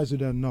for you guys who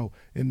don't know,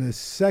 in the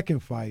second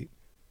fight,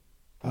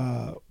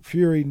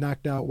 Fury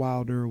knocked out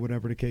Wilder or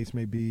whatever the case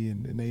may be,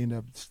 and they end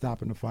up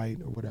stopping the fight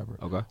or whatever.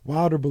 Okay.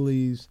 Wilder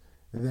believes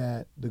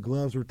that the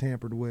gloves were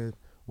tampered with,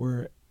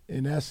 were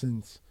in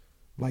essence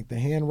like the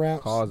hand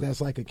wraps.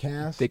 That's like a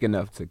cast. Thick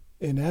enough to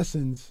In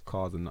essence,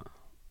 cause enough.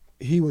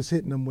 he was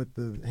hitting them with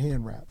the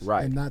hand wraps,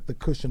 Right. and not the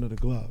cushion of the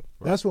glove.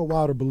 Right. That's what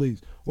Wilder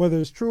believes. Whether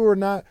it's true or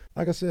not,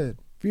 like I said,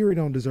 Fury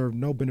don't deserve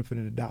no benefit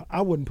of the doubt.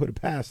 I wouldn't put it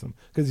past him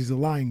because he's a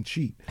lying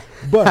cheat.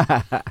 But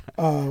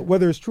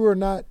whether it's true or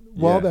not,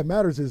 all that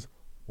matters is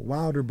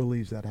Wilder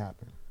believes that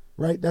happened.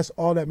 Right? That's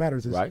all that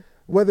matters is right.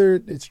 Whether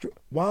it's true.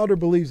 Wilder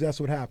believes that's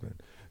what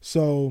happened.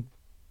 So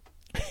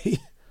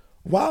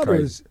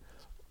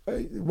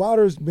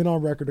Wilder's been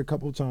on record a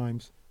couple of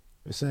times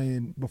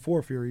saying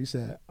before Fury, he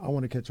said, "I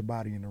want to catch a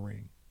body in the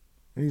ring."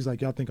 And he's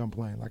like, "Y'all think I'm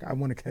playing? Like, I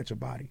want to catch a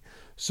body."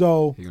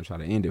 So He's gonna try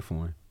to end it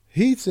for him.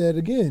 he said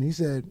again,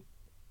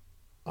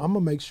 I'm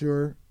gonna make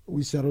sure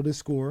we settle this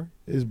score.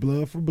 It's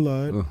blood for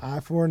blood, eye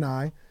for an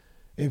eye.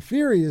 And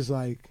Fury is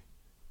like,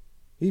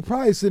 he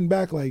probably sitting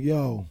back like,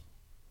 yo,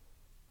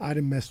 I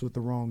didn't mess with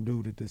the wrong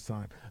dude at this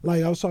time.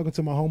 Like, I was talking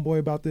to my homeboy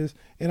about this,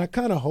 and I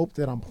kind of hope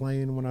that I'm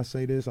playing when I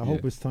say this. I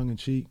hope it's tongue in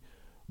cheek.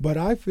 But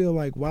I feel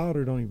like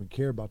Wilder don't even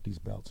care about these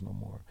belts no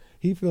more.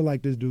 He feel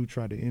like this dude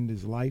tried to end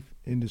his life,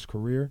 end his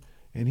career,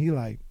 and he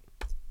like,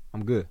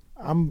 I'm good.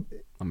 I'm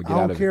gonna get I out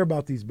don't of care it.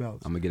 about these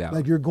belts. I'm gonna get out.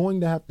 Like, you're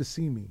going to have to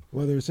see me,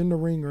 whether it's in the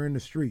ring or in the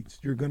streets.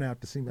 You're gonna have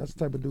to see me. That's the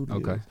type of dude he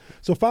is.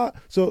 So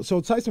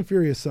Tyson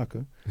Fury is a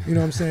sucker. You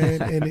know what I'm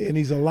saying? and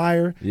he's a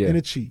liar and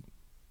a cheat.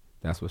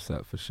 That's what's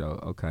up for sure.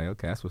 Okay,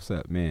 that's what's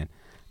up, man.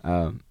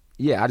 I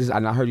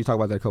heard you talk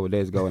about that a couple of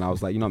days ago, and I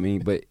was like, you know what I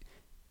mean. But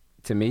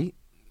to me,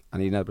 I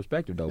need another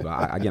perspective though. But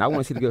I want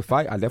to see the good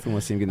fight. I definitely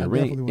want to see him get in the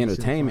ring,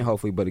 entertainment,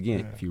 hopefully. But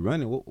again, if you're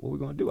running, what we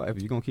gonna do? If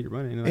you're gonna keep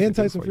running, and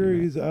Tyson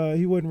Fury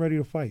he wasn't ready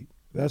to fight.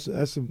 That's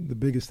the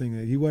biggest thing.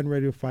 That he wasn't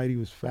ready to fight. He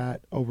was fat,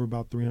 over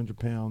about 300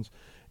 pounds,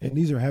 and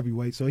these are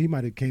heavyweights. So he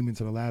might have came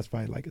into the last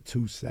fight like a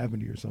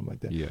 270 or something like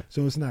that. Yeah.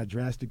 So it's not a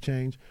drastic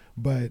change,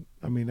 but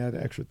I mean that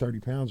extra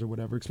 30 pounds or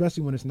whatever,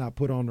 especially when it's not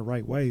put on the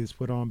right way. It's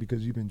put on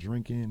because you've been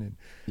drinking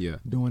and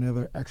doing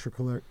other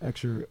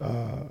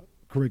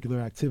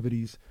extracurricular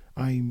activities.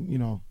 I ain't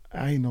no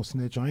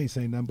snitch. I ain't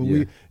saying nothing.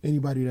 But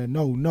anybody that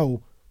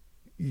know.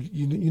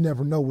 You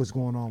never know what's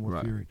going on with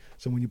Fury.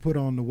 So when you put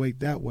on the weight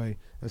that way,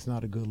 that's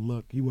not a good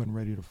look. He wasn't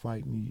ready to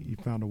fight, and he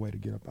found a way to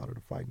get up out of the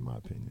fight, in my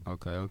opinion.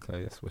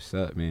 Okay, that's what's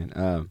up, man.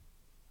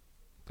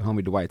 The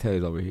homie Dwight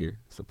Taylor's over here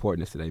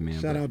supporting us today, man.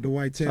 Shout out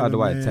Dwight Taylor. Shout out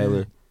Dwight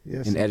Taylor.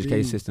 Yes, in the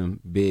education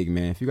system, big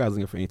man. If you guys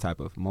looking for any type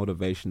of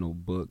motivational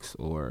books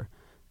or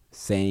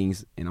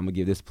sayings, and I'm gonna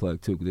give this plug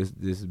too, because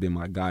this has been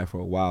my guy for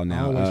a while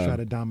now. I always try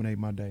to dominate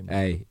my day, man.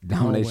 Hey,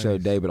 dominate your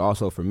day, but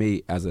also for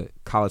me as a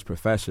college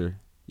professor.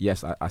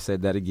 Yes, I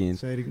said that again.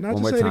 Say it again. Not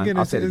just say it again.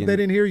 I'll say it again. They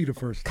didn't hear you the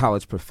first time.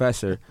 College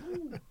professor.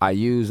 I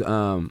use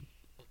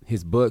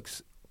his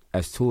books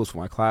as tools for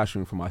my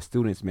classroom, for my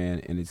students, man,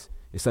 and it's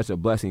such a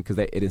blessing because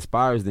it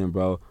inspires them,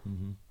 bro,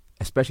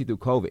 especially through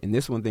COVID. And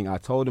this one thing I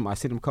told him, I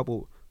sent him a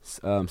couple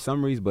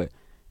summaries, but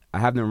I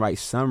have them write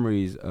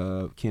summaries,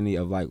 Kenny,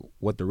 of like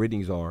what the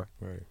readings are.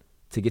 Right.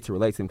 to get to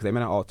relate to them because they may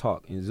not all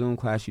talk. In Zoom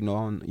class,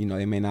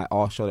 they may not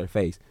all show their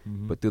face,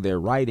 but through their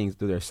writings,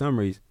 through their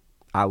summaries,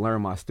 I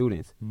learned my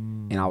students.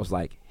 And I was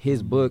like,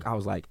 his book, I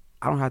was like,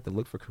 I don't have to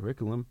look for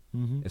curriculum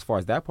as far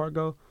as that part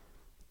go.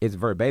 It's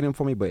verbatim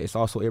for me, but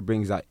it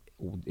brings out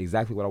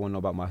exactly what I want to know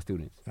about my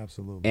students.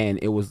 Absolutely. And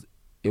it was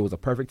a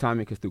perfect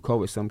timing because through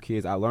COVID, some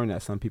kids, I learned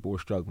that some people were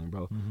struggling,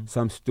 bro.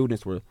 Some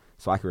students were,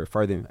 so I could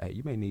refer them, hey,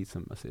 you may need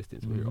some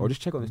assistance here, or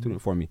just check on the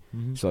student for me.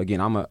 So again,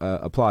 I'm going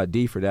to applaud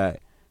D for that.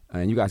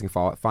 And you guys can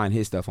find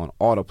his stuff on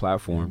all the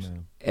platforms,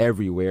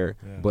 everywhere.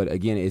 Yeah. But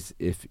again,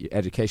 if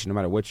education, no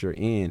matter what you're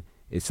in,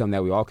 it's something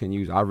that we all can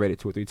use. I read it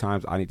 2 or 3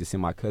 times. I need to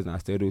send my cousin. I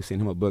still do send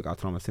him a book. I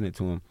told him I send it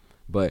to him.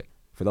 But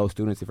for those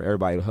students and for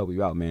everybody, it'll help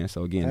you out, man.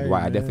 So again,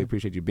 Dwight, I definitely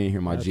appreciate you being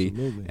here, my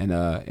Absolutely. G,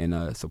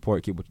 and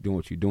support. Keep doing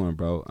what you're doing,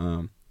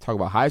 bro. Talk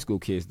about high school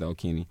kids though,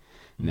 Kenny.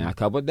 Now a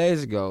couple of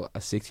days ago, a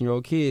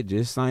 16-year-old kid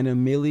just signed a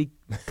milli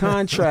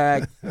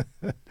contract,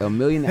 $1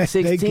 million at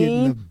 16. They get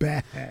in the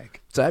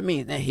bag. So that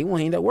means he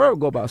won't even that world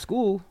go about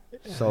school.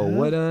 So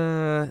what?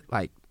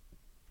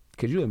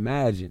 Could you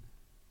imagine?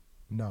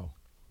 No.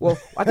 Well,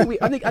 I think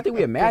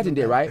we imagined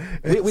it, right?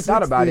 We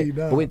thought about it,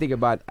 but we didn't think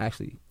about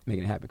actually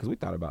making it happen because we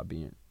thought about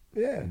being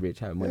rich,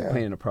 having money,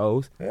 playing in the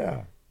pros.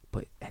 Yeah.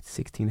 But at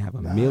 16, have a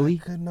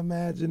milli? I couldn't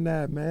imagine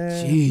that,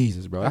 man.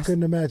 Jesus, bro. I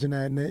couldn't imagine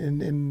that,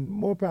 and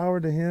more power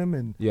to him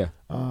and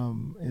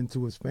and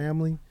to his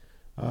family,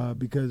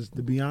 because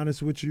to be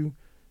honest with you,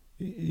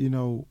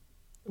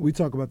 we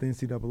talk about the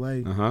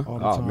NCAA all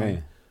the time.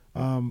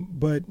 Man.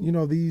 But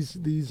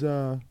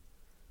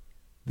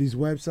these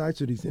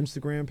websites or these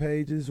Instagram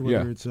pages,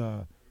 whether it's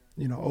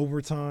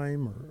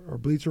Overtime or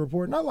Bleacher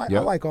Report, and I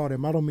like all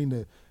them. I don't mean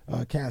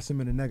to cast them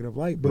in a negative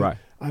light, but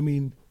I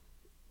mean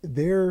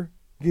they're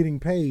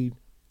getting paid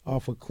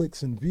off of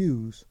clicks and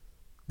views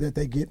that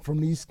they get from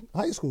these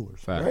high schoolers,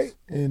 Facts. Right?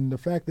 And the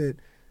fact that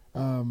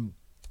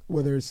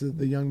whether it's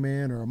the young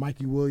man or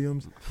Mikey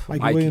Williams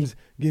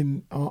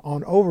getting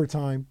on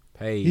Overtime,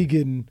 paid. he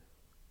getting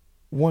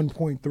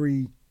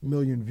 1.3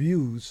 million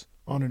views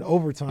on an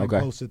Overtime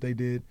post that they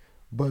did,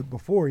 but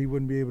before he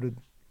wouldn't be able to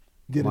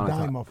get a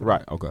dime off of it.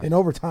 Right, okay. And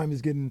Overtime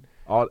is getting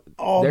all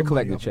they're the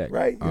collecting a check.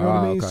 Right? You know what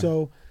I mean? Okay.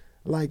 So,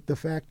 like the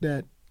fact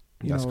that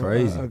that's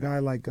crazy. A guy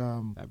like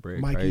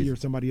Mikey crazy. or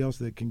somebody else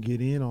that can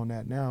get in on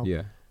that now.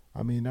 Yeah.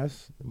 I mean,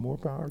 that's more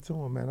power to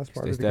him, man. That's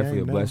part of the game. It's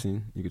definitely a now.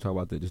 blessing. You can talk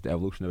about just the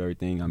evolution of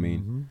everything. I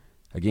mean,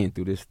 again,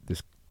 through this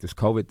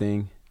COVID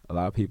thing, a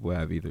lot of people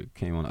have either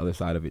came on the other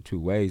side of it 2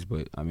 ways,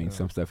 but I mean,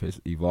 some stuff has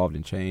evolved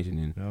and changed,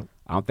 and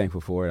I'm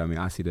thankful for it. I mean,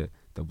 I see the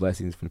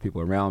blessings from the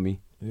people around me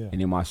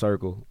and in my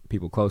circle,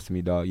 people close to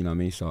me, dog. You know what I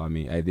mean? So I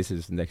mean, hey, this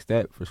is the next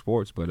step for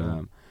sports. But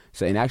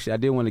so and actually, I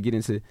did want to get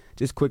into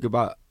just quick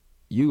about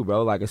you,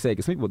 bro. Like I said,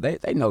 because people they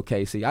know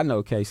Casey, I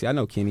know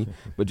Kenny,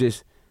 but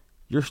just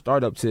your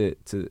startup to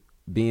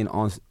being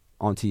on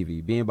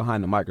TV, being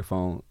behind the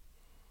microphone.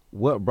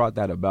 What brought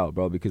that about,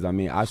 bro? Because I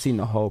mean, I've seen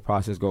the whole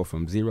process go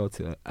from 0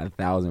 to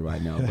 1,000 right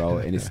now, bro,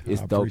 and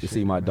it's dope to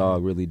see my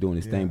dog really doing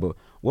his thing. But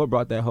what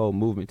brought that whole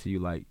movement to you,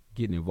 like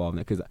getting involved in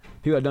it? Because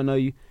people that don't know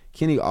you,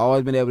 Kenny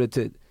always been able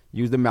to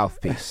use the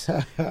mouthpiece.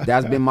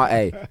 That's been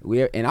my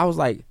and I was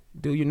like,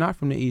 dude, you're not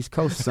from the East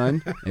Coast,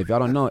 son. If y'all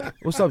don't know it,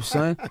 what's up,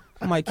 son?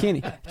 I'm like,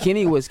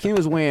 Kenny was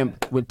wearing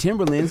with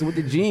Timberlands with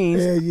the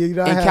jeans in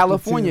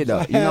California,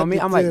 though. You know what I mean?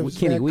 I'm like, well,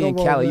 Kenny, we in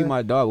Cali, you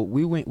my dog.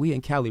 We in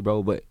Cali,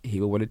 bro. But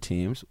he would wear the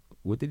Timbs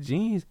with the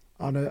jeans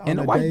and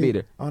the white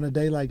beater. On a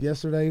day like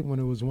yesterday when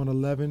it was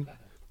 111,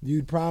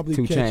 you'd probably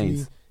catch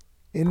me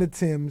in the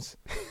Timbs.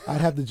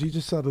 I'd have the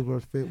Jesus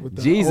Sutherland fit with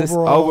the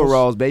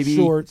overalls, baby,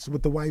 shorts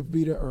with the white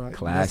beater. Or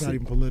classic. That's not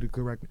even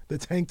politically correct. The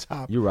tank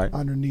top. You're right.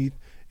 Underneath.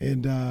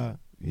 And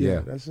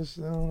that's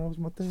just that was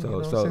my thing. So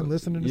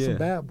listening to some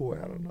Bad Boy,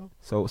 I don't know.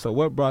 So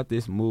what brought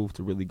this move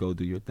to really go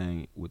do your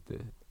thing with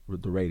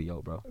the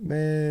radio, bro?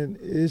 Man,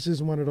 it's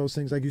just one of those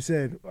things. Like you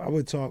said, I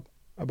would talk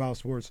about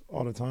sports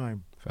all the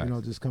time. Facts.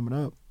 Just coming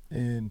up,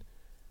 and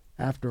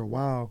after a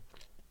while,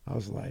 I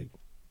was like,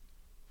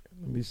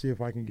 let me see if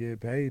I can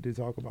get paid to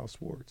talk about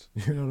sports.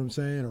 You know what I'm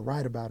saying, or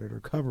write about it, or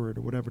cover it,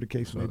 or whatever the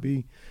case may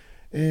be.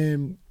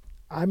 And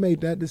I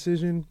made that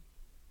decision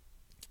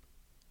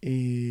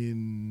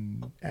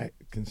at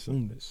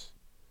Consume This.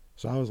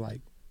 So I was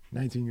like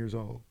 19 years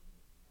old,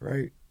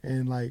 right?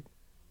 And like,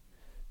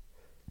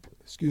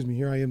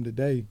 here I am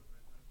today,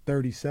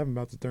 37,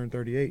 about to turn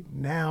 38.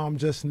 Now I'm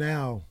just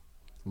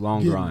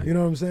long grind. You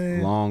know what I'm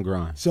saying? Long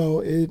grind.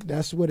 So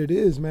that's what it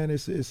is, man.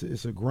 It's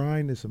a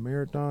grind. It's a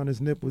marathon, as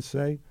Nip would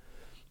say.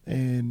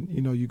 And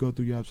you go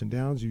through your ups and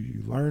downs.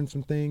 You learn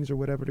some things or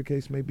whatever the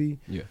case may be.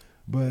 Yeah.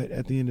 But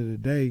at the end of the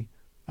day,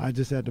 I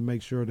just had to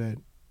make sure that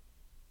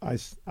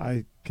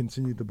I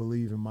continued to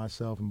believe in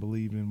myself and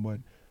believe in what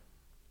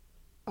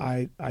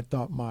I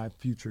thought my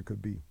future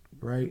could be,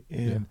 right?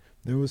 And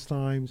there was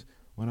times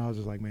when I was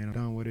just like, man, I'm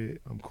done with it.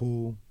 I'm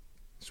cool.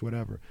 It's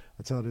whatever.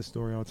 I tell this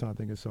story all the time. I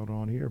think it's sold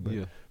on here, but I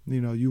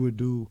would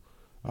do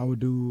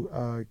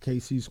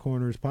KC's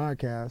Corners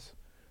podcast,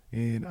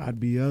 and I'd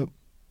be up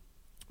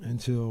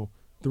until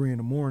 3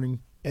 a.m,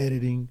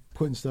 editing,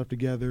 putting stuff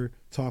together,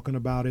 talking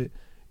about it.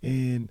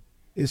 and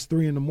it's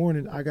 3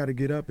 a.m. I got to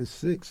get up at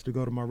 6 to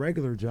go to my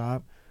regular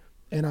job.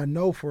 And I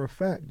know for a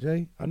fact,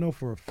 Jay,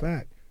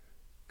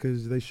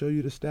 because they show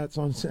you the stats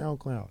on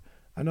SoundCloud.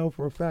 I know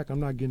for a fact I'm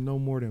not getting no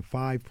more than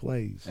 5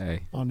 plays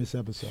on this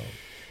episode.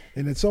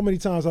 And then so many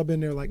times I've been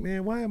there like,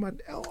 man, why am I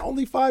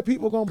only 5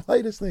 people going to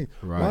play this thing?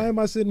 Right. Why am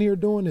I sitting here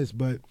doing this?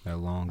 But that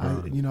long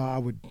I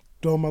would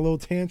throw my little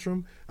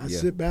tantrum. I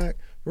sit back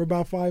for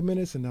about 5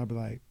 minutes and I'll be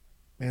like,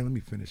 man, let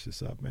me finish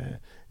this up, man,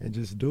 and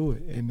just do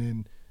it. And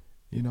then,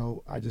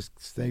 I just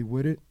stay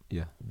with it.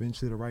 Yeah.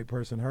 Eventually the right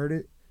person heard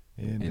it.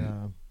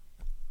 And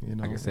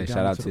like I said,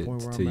 shout out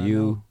to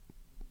you.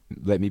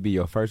 Let me be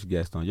your first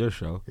guest on your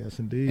show. Yes,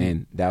 indeed.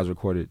 And that was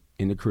recorded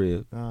in the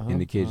crib, in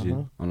the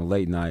kitchen, on a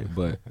late night,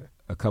 but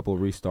a couple of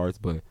restarts.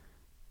 But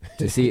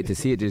to see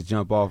it just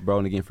jump off, bro.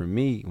 And again, for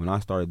me, when I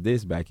started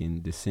this back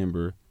in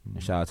December,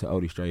 and shout out to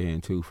Odie Strahan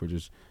too for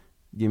just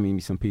giving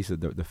me some piece of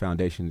the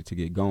foundation to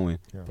get going,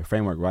 the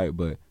framework, right?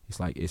 But it's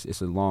like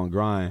it's a long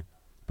grind.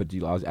 But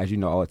as you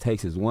know, all it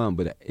takes is one.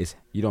 But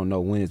you don't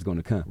know when it's going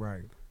to come.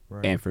 Right.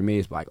 And for me,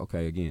 it's like,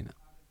 okay, again,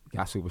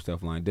 got super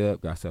stuff lined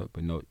up, but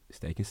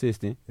stay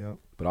consistent. Yep.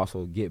 But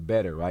also get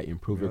better, right?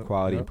 Improve your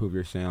quality, improve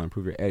your sound,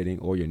 improve your editing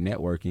or your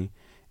networking.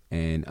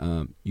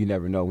 And you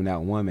never know when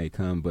that one may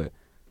come. But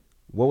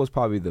what was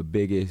probably the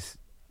biggest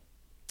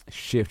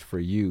shift for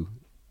you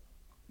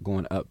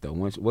going up, though?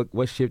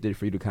 What shifted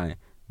for you to kind of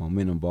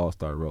momentum ball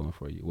start rolling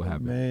for you? What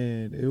happened?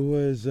 Man, it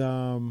was,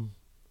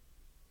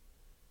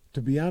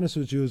 to be honest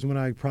with you, it was when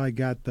I probably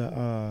got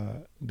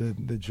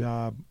the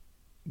job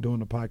doing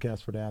the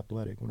podcast for The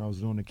Athletic, when I was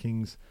doing the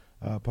Kings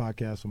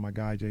podcast with my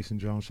guy Jason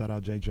Jones. Shout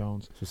out Jay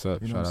Jones. What's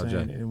up? Shout out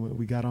Jay. And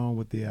we got on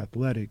with The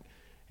Athletic,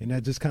 and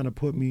that just kind of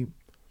put me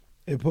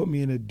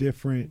in a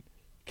different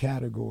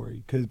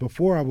category, because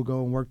before I would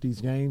go and work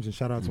these games, and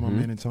shout out to my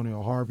man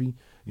Antonio Harvey,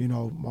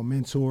 my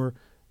mentor,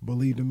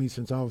 believed in me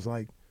since I was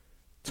like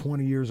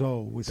 20 years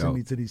old, would send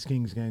me to these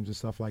Kings games and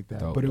stuff like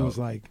that. But it was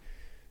like,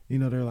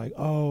 they're like,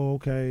 oh,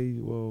 okay,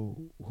 well,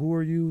 who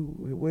are you?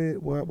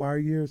 Why are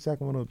you here?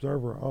 Sacramento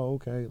Observer. Oh,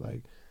 okay.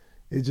 Like,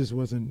 it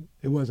wasn't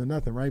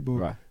nothing, right?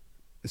 But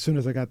as soon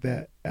as I got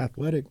that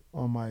Athletic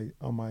on my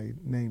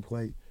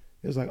nameplate,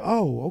 it was like,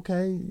 oh,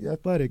 okay,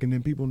 Athletic. And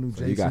then people knew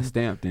Jason. You got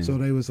stamped in. So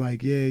they was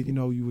like, yeah,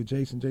 you were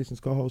Jason's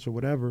co-host or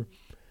whatever.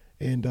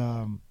 And,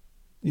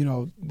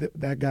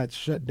 that got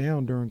shut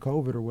down during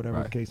COVID or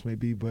whatever the case may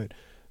be. But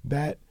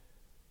that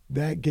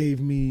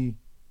gave me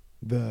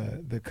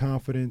the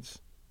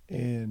confidence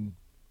and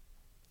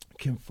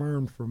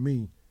confirmed for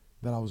me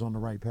that I was on the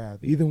right path.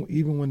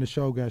 Even when the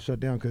show got shut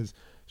down, because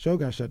show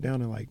got shut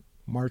down in like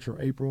March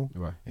or April,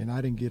 and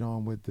I didn't get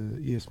on with the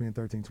ESPN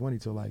 1320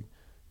 till like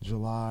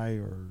July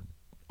or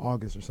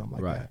August or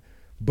something like that.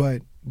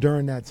 But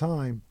during that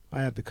time,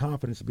 I had the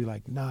confidence to be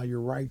like, nah, you're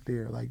right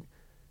there. Like,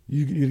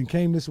 you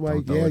came this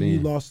way. Yeah,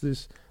 you lost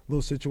this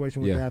little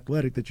situation with The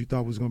Athletic that you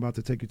thought was about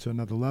to take you to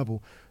another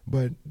level,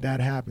 but that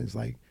happens.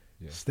 Like,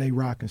 stay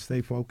rocking, stay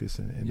focused,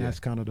 and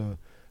that's kind of the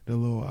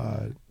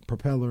little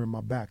propeller in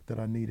my back that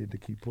I needed to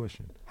keep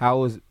pushing. How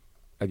was,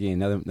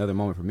 again, another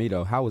moment for me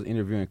though, how was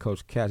interviewing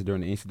Coach Katz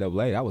during the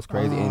NCAA? That was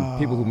crazy. And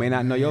people who may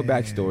not know your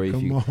backstory,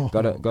 if you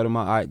go to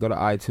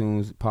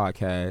iTunes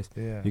podcast,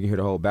 you can hear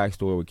the whole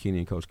backstory with Kenny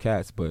and Coach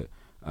Katz. But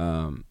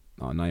on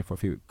 94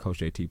 Feet Coach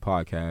JT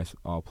podcast,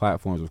 all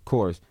platforms of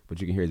course, but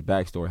you can hear his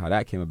backstory, how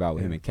that came about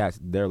with him and Katz.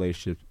 Their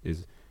relationship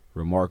is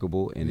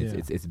remarkable, and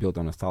it's built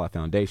on a solid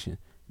foundation.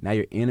 Now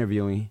you're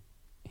interviewing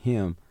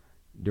him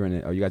during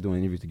it. Are you guys doing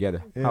interviews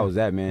together? How was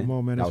that, man? Come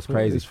on, man. That was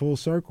crazy. It's full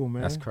circle,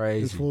 man. That's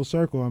crazy. It's full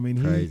circle. I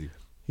mean,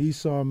 he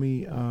saw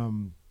me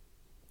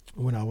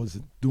when I was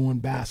doing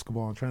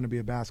basketball and trying to be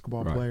a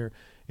basketball player,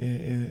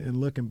 and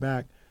looking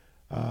back,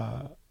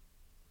 I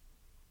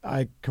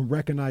can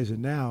recognize it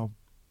now,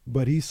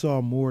 but he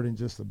saw more than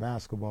just a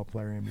basketball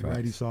player in me,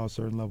 right? He saw a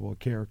certain level of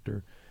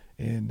character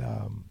and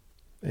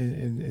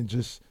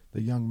just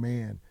the young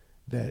man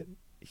the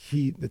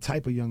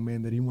type of young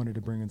man that he wanted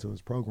to bring into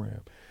his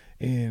program.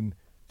 And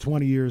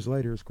 20 years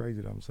later, it's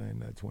crazy that I'm saying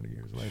that 20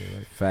 years later,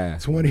 right?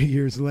 Fast. 20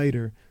 years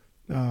later,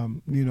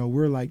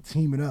 we're like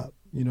teaming up,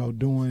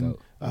 doing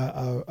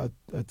a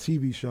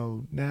TV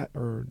show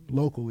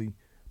locally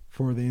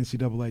for the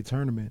NCAA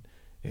tournament,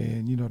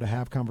 and, to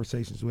have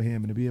conversations with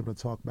him and to be able to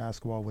talk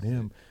basketball with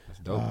him. That's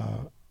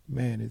dope.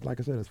 Man, like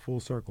I said, it's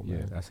full circle, man.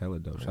 Yeah, that's hella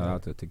dope.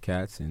 Shout out to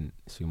Katz and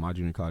my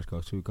junior college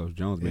coach too, Coach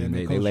Jones, man.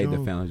 They laid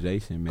the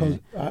foundation,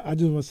 man. I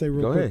just want to say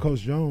real quick,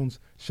 Coach Jones,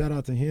 shout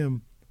out to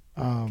him.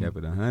 Kept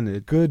it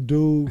 100. Good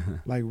dude,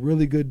 like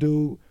really good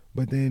dude.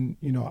 But then,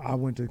 I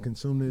went to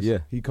consume this. Yeah.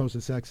 He coached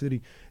at Sac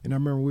City. And I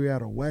remember we were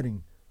at a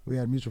wedding. We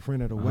had a mutual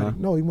friend at a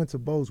wedding. No, he went to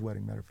Bo's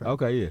wedding, matter of fact.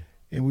 Okay, yeah.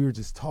 And we were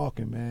just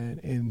talking, man.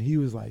 And he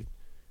was like,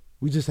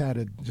 we just had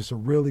a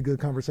really good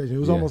conversation. It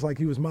was almost like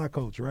he was my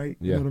coach, right?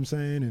 You know what I'm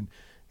saying? And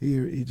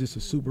he just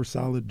a super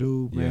solid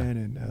dude, man.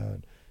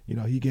 And,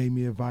 he gave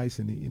me advice,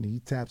 and he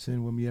taps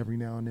in with me every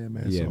now and then,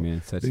 man. Yeah, so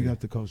man. Big up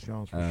to Coach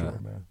Jones for sure,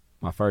 man.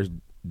 My first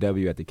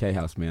W at the K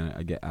House,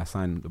 man. I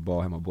signed the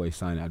ball, had my boy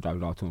sign it. I dropped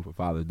it off to him for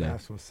Father's Day.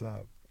 That's what's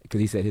up. Because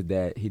he said his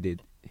dad, he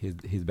did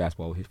his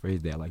basketball for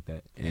his dad like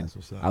that. And That's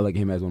what's up. I look at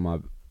him as one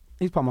of my.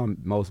 He's probably my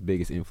most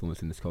biggest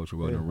influence in this culture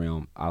world, Yeah. in the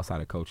realm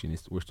outside of coaching.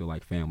 We're still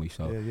like family.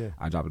 So Yeah.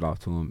 I dropped it off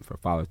to him for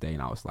Father's Day,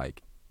 and I was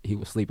like, he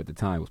was asleep at the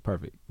time. It was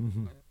perfect.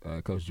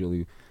 Coach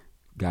Julie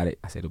got it.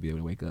 I said he'll be able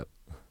to wake up.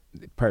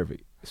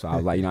 Perfect. So I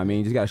was like, you know what I mean?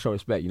 You just got to show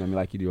respect, you know what I mean?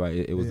 Like you do, right?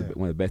 It was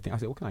one of the best things. I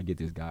said, what can I get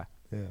this guy?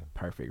 Yeah.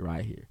 Perfect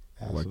right here.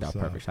 That's It worked what's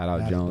out perfect. up. Shout out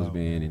That's Jones, dope,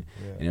 man, and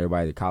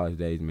everybody at the college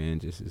days, man.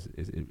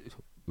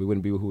 We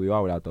wouldn't be who we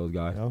are without those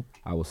guys. Yep.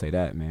 I will say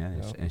that,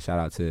 man. Yep. And shout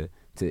out to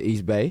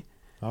East Bay.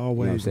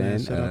 Always, you know what I'm man.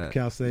 saying? Shout out to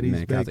Cal State man,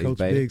 East Cal Bay, State Coach East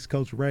Bay. Biggs,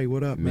 Coach Ray.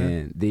 What up,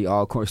 man? The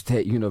Alcorn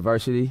State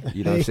University.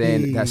 You know what I'm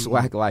saying? That's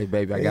swag life,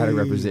 baby. I got to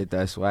represent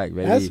that swag,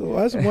 baby. That's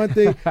one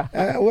thing.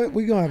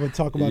 We're going to have a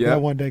talk about Yep.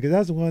 that one day because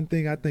that's one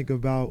thing I think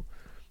about.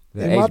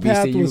 The And my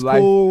path HBCU was life.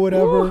 cool or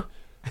whatever. Woo.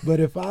 But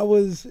if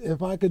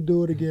I could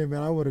do it again,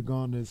 man, I would have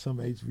gone to some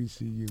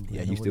HBCU. Yeah,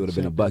 man. you I still would have would've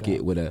been a checked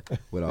it bucket out.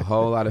 with a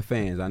whole lot of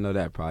fans. I know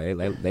that probably.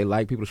 They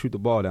like people to shoot the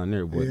ball down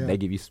there, but Yeah. they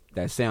give you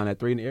that sound, that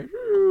 3 in the air,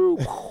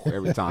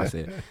 every time. I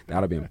said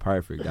that'd have been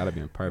perfect. That'd have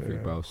been perfect,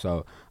 Yeah. bro.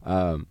 So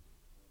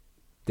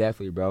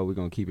definitely, bro, we're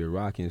gonna keep it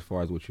rocking as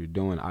far as what you're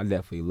doing. I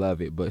definitely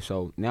love it. But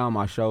so now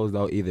my shows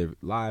though, either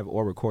live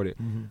or recorded,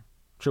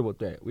 triple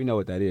threat. We know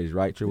what that is,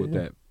 right? Triple Yeah.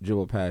 threat,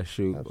 dribble, pass,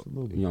 shoot.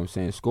 Absolutely. You know what I'm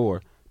saying?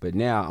 Score. But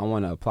now I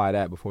want to apply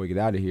that before we get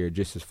out of here,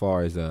 just as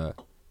far as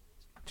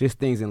just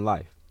things in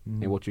life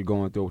and what you're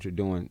going through, what you're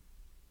doing.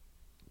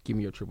 Give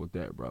me your triple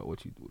threat, bro.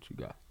 What you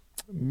got?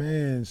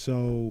 Man,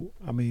 so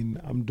I mean,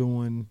 I'm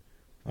doing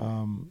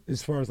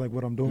as far as like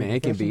what I'm doing. Man,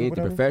 it can be professionally or anything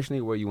whatever.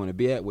 professionally, where you want to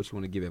be at, what you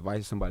want to give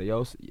advice to somebody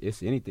else.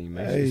 It's anything,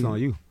 man. It's Hey, on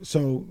you.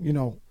 So,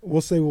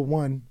 we'll say with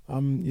one,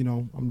 I'm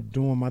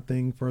doing my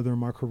thing further in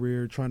my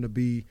career, trying to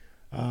be,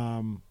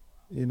 trying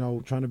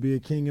to be a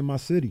king in my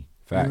city.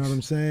 Facts. You know what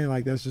I'm saying?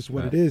 Like, that's just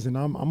what Facts. it is. And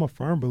I'm a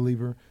firm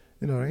believer.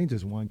 There ain't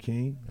just one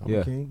king. I'm Yeah.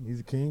 a king. He's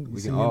a king. You We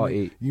see can him, all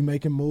eat. You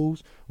making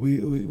moves.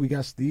 We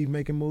got Steve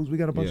making moves. We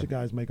got a bunch Yeah. of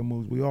guys making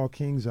moves. We all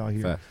kings out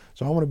here. Facts.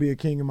 So I want to be a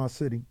king in my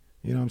city.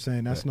 You know what I'm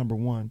saying? That's Facts. number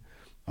one.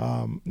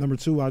 Number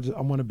two, I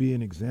want to be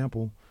an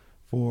example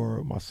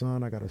for my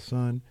son. I got a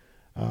son.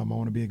 I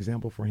want to be an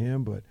example for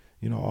him, but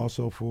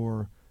also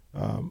for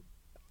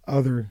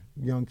other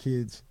young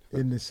kids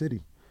in the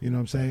city. You know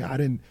what I'm saying?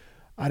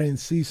 I didn't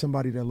see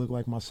somebody that looked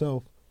like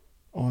myself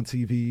on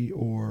TV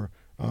or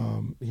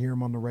hear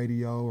him on the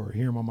radio or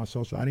hear him on my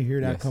social. I didn't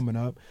hear that Yes. coming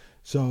up.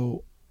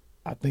 So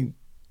I think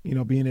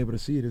being able to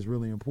see it is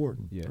really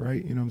important, Yeah.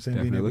 right? You know what I'm saying?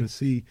 Being Definitely. able to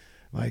see,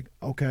 like,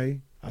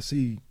 okay, I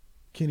see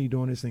Kenny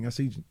doing his thing. I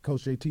see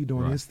Coach JT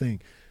doing Right. his thing.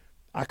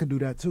 I could do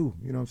that too.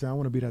 You know what I'm saying? I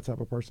want to be that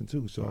type of person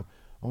too. So Right.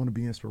 I want to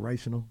be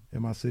inspirational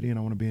in my city, and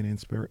I want to be an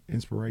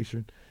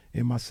inspiration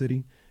in my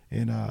city.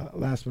 And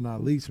last but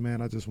not least,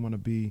 man, I just want to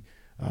be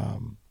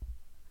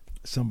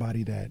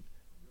somebody that,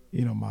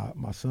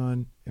 my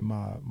son and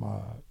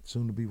my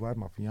soon-to-be wife,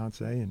 my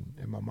fiance,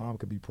 and my mom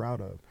could be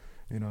proud of.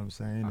 You know what I'm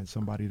saying? And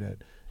somebody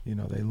that,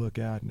 they look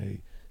at and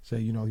they say,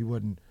 he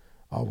wasn't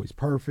always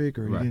perfect,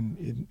 or Right.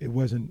 it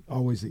wasn't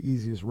always the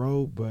easiest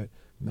road, but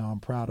I'm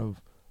proud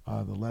of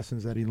the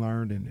lessons that he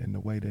learned and the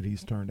way that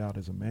he's turned out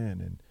as a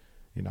man.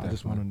 And, I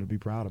just want him to be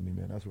proud of me,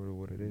 man. That's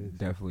what it is.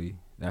 Definitely.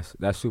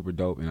 That's super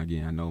dope. And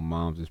again, I know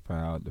moms is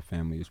proud, the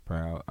family is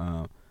proud.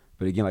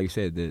 But again, like you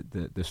said,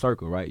 the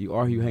circle, right? You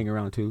are who you hang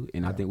around to.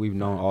 And I think we've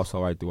known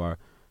also, right, through our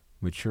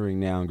maturing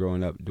now and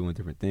growing up, doing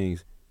different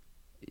things,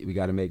 we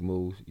got to make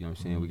moves. You know what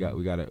I'm saying?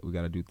 Mm-hmm. We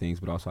got to do things.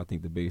 But also, I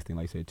think the biggest thing,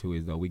 like I said too,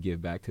 is though we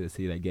give back to the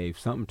city that gave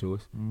something to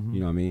us. Mm-hmm. You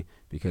know what I mean?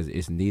 Because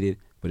it's needed,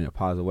 but in a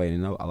positive way.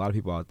 And a lot of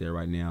people out there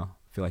right now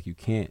feel like you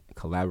can't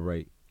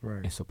collaborate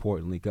Right. and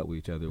support and link up with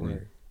each other when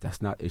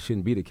Right. it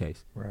shouldn't be the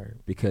case. Right.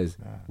 Because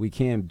Nah.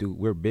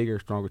 we're bigger,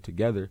 stronger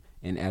together.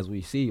 And as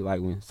we see,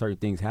 like when certain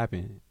things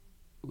happen,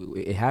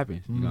 it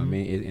happens. You know what I Mhm.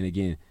 mean? And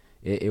again,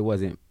 it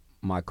wasn't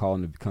my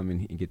calling to come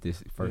in and get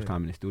this first Yeah.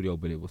 time in the studio,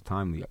 but it was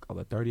timely. Like,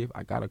 the 30th,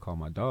 I got to call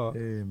my dog.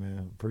 Hey,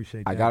 man.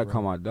 Appreciate that. I got to bro.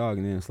 call my dog.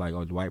 And then it's like,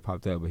 Dwight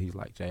popped up, but he's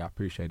like, Jay, I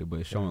appreciate it.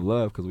 But it's showing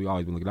love because we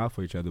always been looking out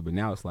for each other. But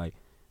now it's like,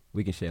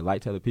 we can shed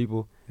light to other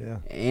people Yeah.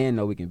 and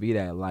know we can be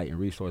that light and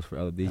resource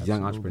for these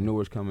young Absolutely.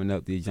 entrepreneurs coming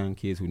up, these young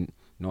kids who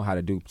know how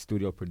to do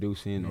studio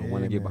producing or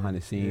want to get man. behind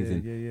the scenes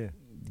and yeah.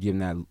 give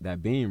them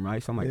that beam,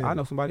 right? So I'm like, Yeah. I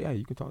know somebody, hey,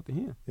 you can talk to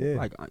him. Yeah.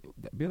 Like,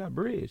 build that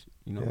bridge.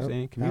 You know what I'm Yep.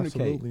 saying?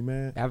 Communicate. Absolutely,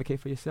 man. Advocate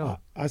for yourself.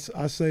 I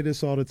say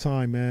this all the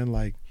time, man.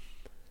 Like,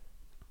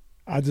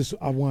 I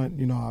want,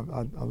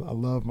 I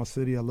love my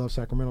city. I love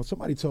Sacramento.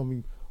 Somebody told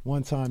me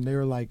one time, they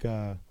were like,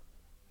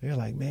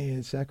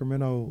 man,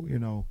 Sacramento,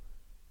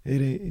 it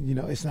ain't,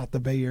 it's not the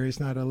Bay Area, it's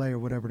not LA or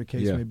whatever the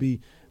case Yeah. may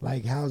be.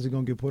 Like, how is it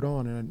going to get put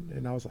on?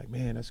 And I was like,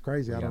 man, that's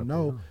crazy. We I gotta don't put it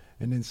know. on.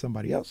 And then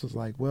somebody else was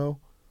like,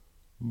 well,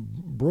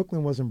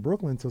 Brooklyn wasn't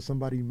Brooklyn until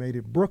somebody made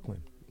it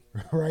Brooklyn,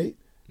 right?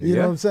 You know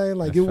Yeah, what I'm saying?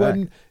 Like,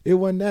 that's it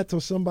wasn't that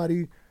till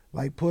somebody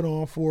like put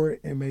on for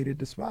it and made it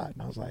the spot.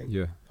 And I was like,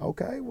 Yeah.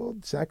 okay, well,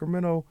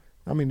 Sacramento,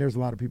 I mean, there's a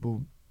lot of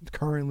people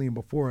currently and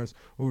before us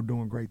who are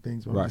doing great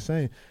things. But I'm Right. just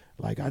saying,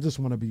 like, I just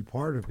want to be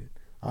part of it.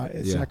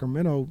 At Yeah.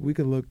 Sacramento, we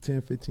could look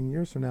 10, 15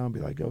 years from now and be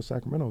like, yo,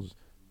 Sacramento's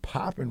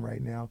popping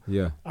right now.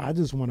 Yeah. I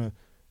just want to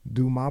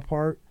do my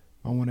part.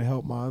 I want to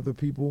help my other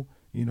people,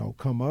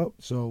 come up.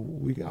 So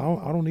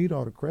I don't need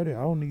all the credit.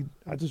 I want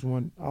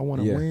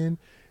to win,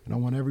 and I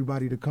want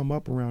everybody to come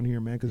up around here,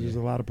 man, because there's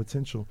a lot of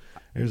potential.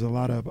 There's a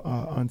lot of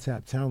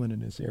untapped talent in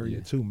this area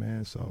too,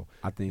 man. So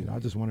I think I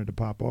just wanted to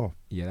pop off.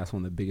 Yeah, that's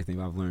one of the biggest things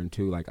I've learned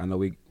too. Like I know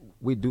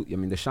we do. I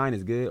mean, the shine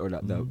is good, or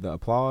the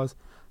applause,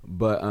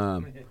 but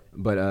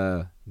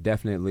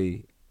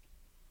definitely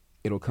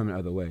it'll come in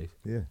other ways.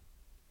 Yeah.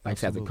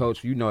 Like as a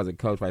coach, as a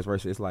coach, vice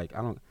versa. It's like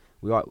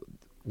we all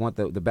want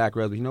the back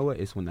rubs, but you know what?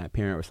 It's when that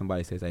parent or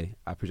somebody says, "Hey,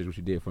 I appreciate what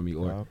you did for me,"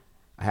 or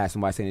I had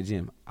somebody say in the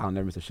gym, "I'll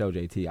never miss a show,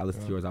 JT. I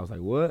listened to yours." I was like,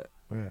 "What?"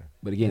 Yeah.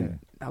 But again,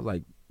 I was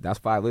like, "That's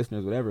 5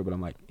 listeners, whatever." But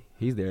I'm like,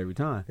 he's there every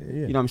time. Yeah,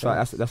 you know what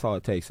I'm saying? That's all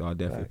it takes. So I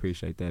definitely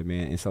appreciate that,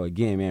 man. And so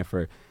again, man,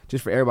 for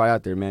everybody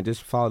out there, man,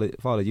 just follow the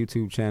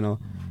YouTube channel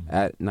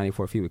at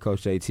 94 Feet with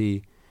Coach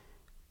JT,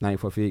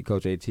 94 Feet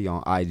Coach JT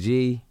on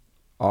IG,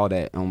 all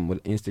that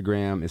with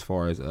Instagram. As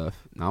far as I'm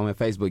on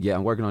Facebook,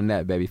 I'm working on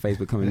that, baby.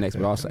 Facebook coming next,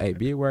 but also, hey,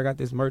 be aware I got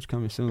this merch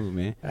coming soon,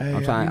 man. Hey,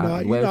 I'm trying.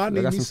 I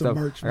got some stuff.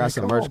 Merch, I got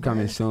some merch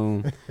coming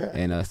soon,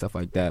 and stuff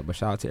like that. But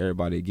shout out to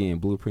everybody again.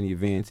 Blueprint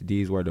Events,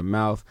 D's Word of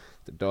Mouth,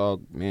 the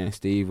dog, man,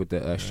 Steve with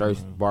the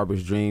shirts,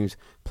 Barber's Dreams,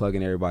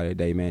 plugging everybody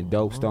today, man.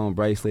 Dope Stone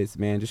bracelets,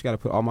 man. Just got to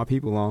put all my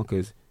people on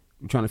because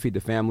we're trying to feed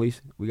the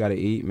families. We got to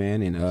eat,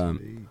 man,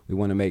 and we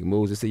want to make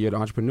moves. It's the year of the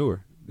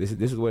entrepreneur. This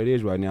is what it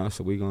is right now.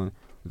 So we're gonna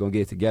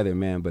get it together,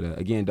 man. But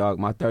again, dog,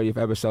 my 30th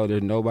episode.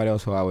 There's nobody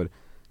else who I would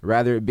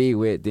rather it be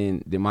with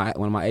than one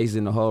of my aces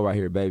in the hole right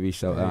here, baby.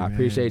 So I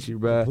appreciate you,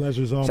 bro.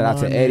 Pleasure's all Shout out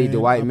to Eddie, man.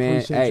 Dwight,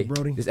 man. Hey,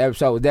 you, this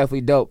episode was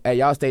definitely dope. Hey,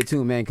 y'all stay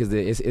tuned, man, because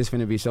it's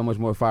finna be so much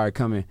more fire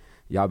coming.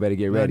 Y'all better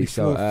get ready.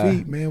 So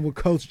feet, man, with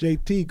Coach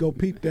JT. Go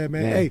peep that,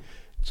 man. Hey,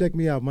 check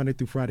me out Monday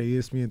through Friday.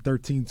 ESPN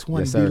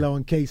 1320. Yes, sir. D-Lo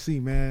and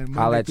KC, man.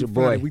 Holla at your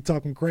boy. Friday, we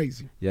talking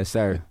crazy. Yes,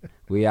 sir.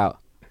 We out.